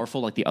too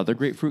powerful like the other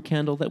grapefruit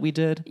candle that we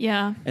did.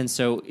 Yeah. And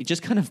so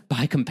just kind of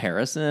by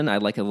comparison, I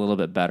like it a little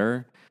bit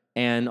better.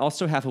 And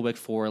also half a wick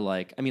for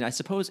like, I mean, I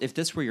suppose if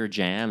this were your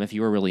jam, if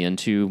you were really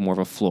into more of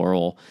a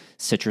floral,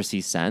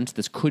 citrusy scent,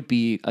 this could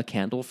be a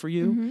candle for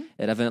you. Mm-hmm.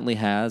 It evidently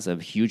has a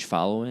huge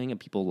following and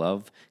people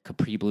love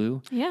Capri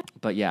Blue. Yeah.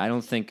 But yeah, I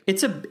don't think...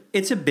 It's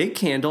a big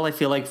candle. I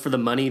feel like for the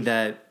money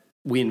that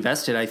we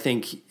invested, I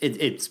think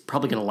it's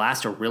probably going to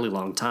last a really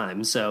long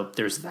time. So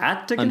there's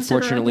that to consider.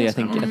 Unfortunately, I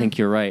guess. think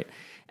you're right.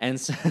 And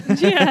so,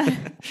 Yeah.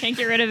 Can't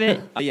get rid of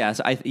it.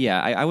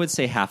 I would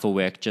say half a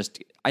wick.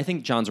 Just, I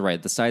think John's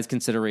right. The size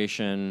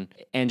consideration,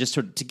 and just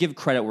to give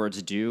credit where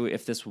it's due.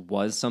 If this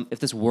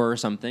were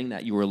something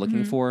that you were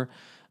looking for,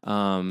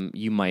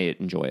 you might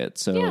enjoy it.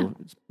 So, Yeah.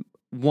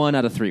 1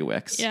 out of 3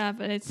 wicks. Yeah,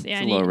 but I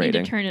a need low to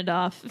rating. turn it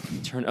off.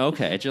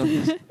 Okay, Jill.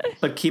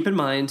 But keep in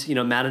mind,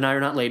 Matt and I are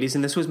not ladies,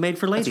 and this was made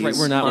for ladies. That's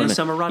right. We're not on a women.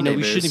 summer You know, rendezvous.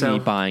 we shouldn't so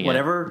be buying it.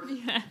 whatever.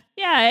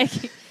 Yeah.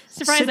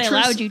 Surprised I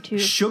allowed you to.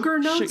 Sugar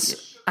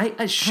notes. I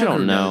I sugar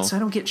don't know. notes. I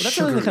don't get Well, that's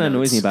sugar something that kind of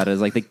annoys notes. me about it.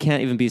 Is like they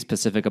can't even be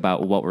specific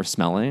about what we're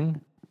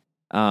smelling.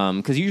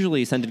 Because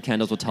usually scented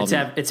candles will tell me.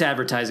 It's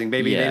advertising,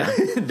 baby. Yeah.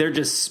 They're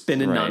just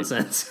spinning Right.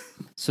 nonsense.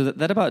 So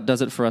that about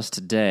does it for us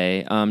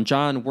today.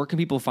 John, where can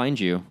people find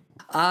you?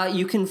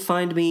 You can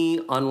find me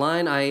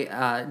online.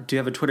 I do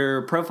have a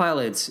Twitter profile.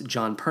 It's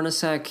John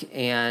Pernasek,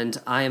 and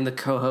I am the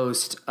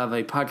co-host of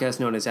a podcast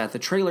known as At the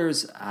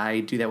Trailers. I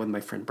do that with my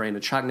friend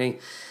Brandon Chockney,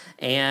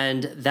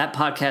 and that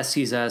podcast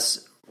sees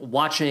us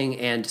watching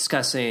and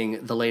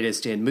discussing the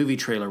latest in movie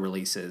trailer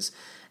releases.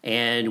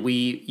 And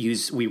we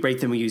rate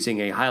them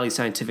using a highly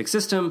scientific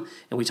system,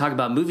 and we talk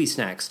about movie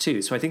snacks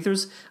too. So I think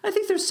there's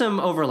some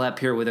overlap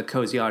here with a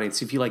cozy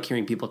audience. If you like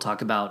hearing people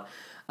talk about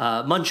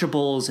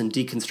Munchables and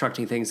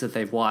deconstructing things that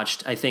they've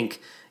watched, I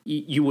think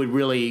you would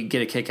really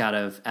get a kick out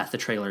of At the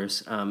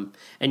Trailers. And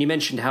you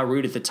mentioned How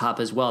Rude at the top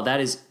as well.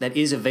 That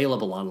is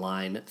available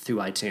online through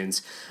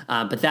iTunes,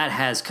 but that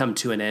has come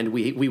to an end.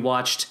 We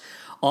watched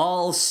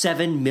all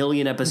 7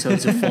 million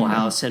episodes of Full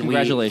House, and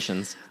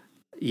Congratulations.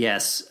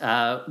 Yes.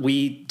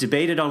 We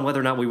debated on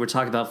whether or not we would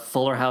talk about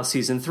Fuller House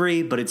Season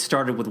 3, but it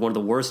started with one of the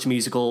worst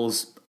musical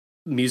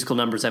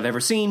numbers I've ever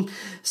seen.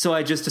 So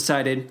I just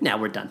decided,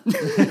 we're done.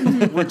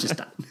 We're just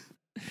done.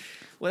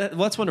 Well,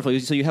 that's wonderful.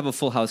 So you have a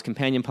Full House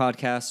companion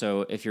podcast.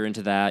 So if you're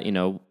into that,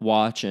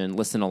 watch and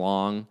listen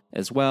along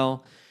as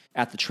well.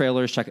 At the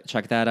Trailers,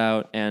 check that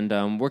out.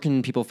 And where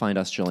can people find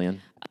us, Jillian?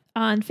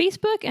 On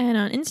Facebook and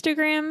on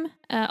Instagram,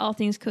 All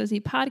Things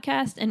Cozy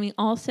Podcast. And we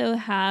also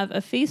have a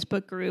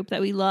Facebook group that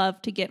we love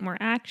to get more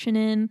action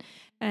in.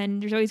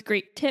 And there's always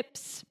great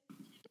tips.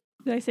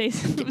 Did I say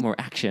Get more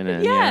action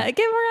in. Yeah,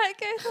 get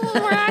a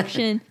little more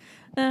action.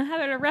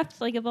 have it erupt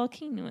like a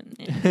volcano in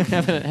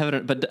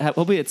it. But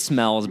hopefully it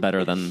smells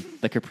better than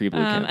the Capri Blue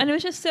can. And it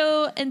was just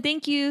so, and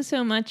thank you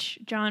so much,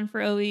 John,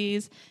 for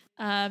always,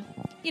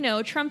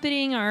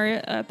 trumpeting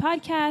our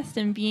podcast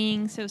and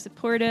being so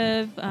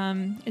supportive.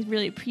 I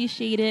really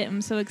appreciate it.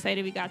 I'm so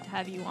excited we got to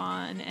have you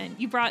on, and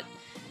you brought,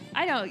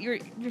 you're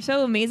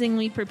so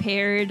amazingly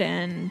prepared,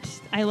 and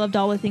I loved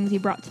all the things you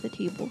brought to the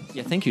table.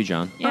 Yeah, thank you,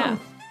 John. Yeah.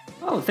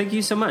 Oh, thank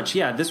you so much.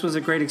 Yeah, this was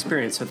a great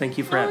experience, so thank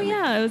you for having me.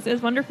 Yeah, it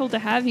was wonderful to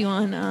have you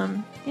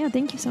on.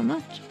 Thank you so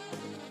much.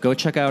 Go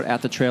check out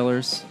At the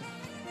Trailers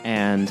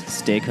and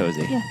stay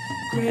cozy. Yeah.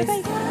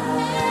 Bye-bye.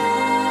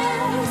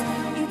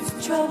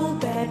 It's trouble,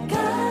 bad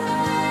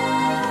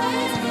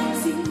guys.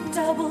 See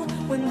double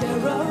when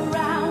they're around.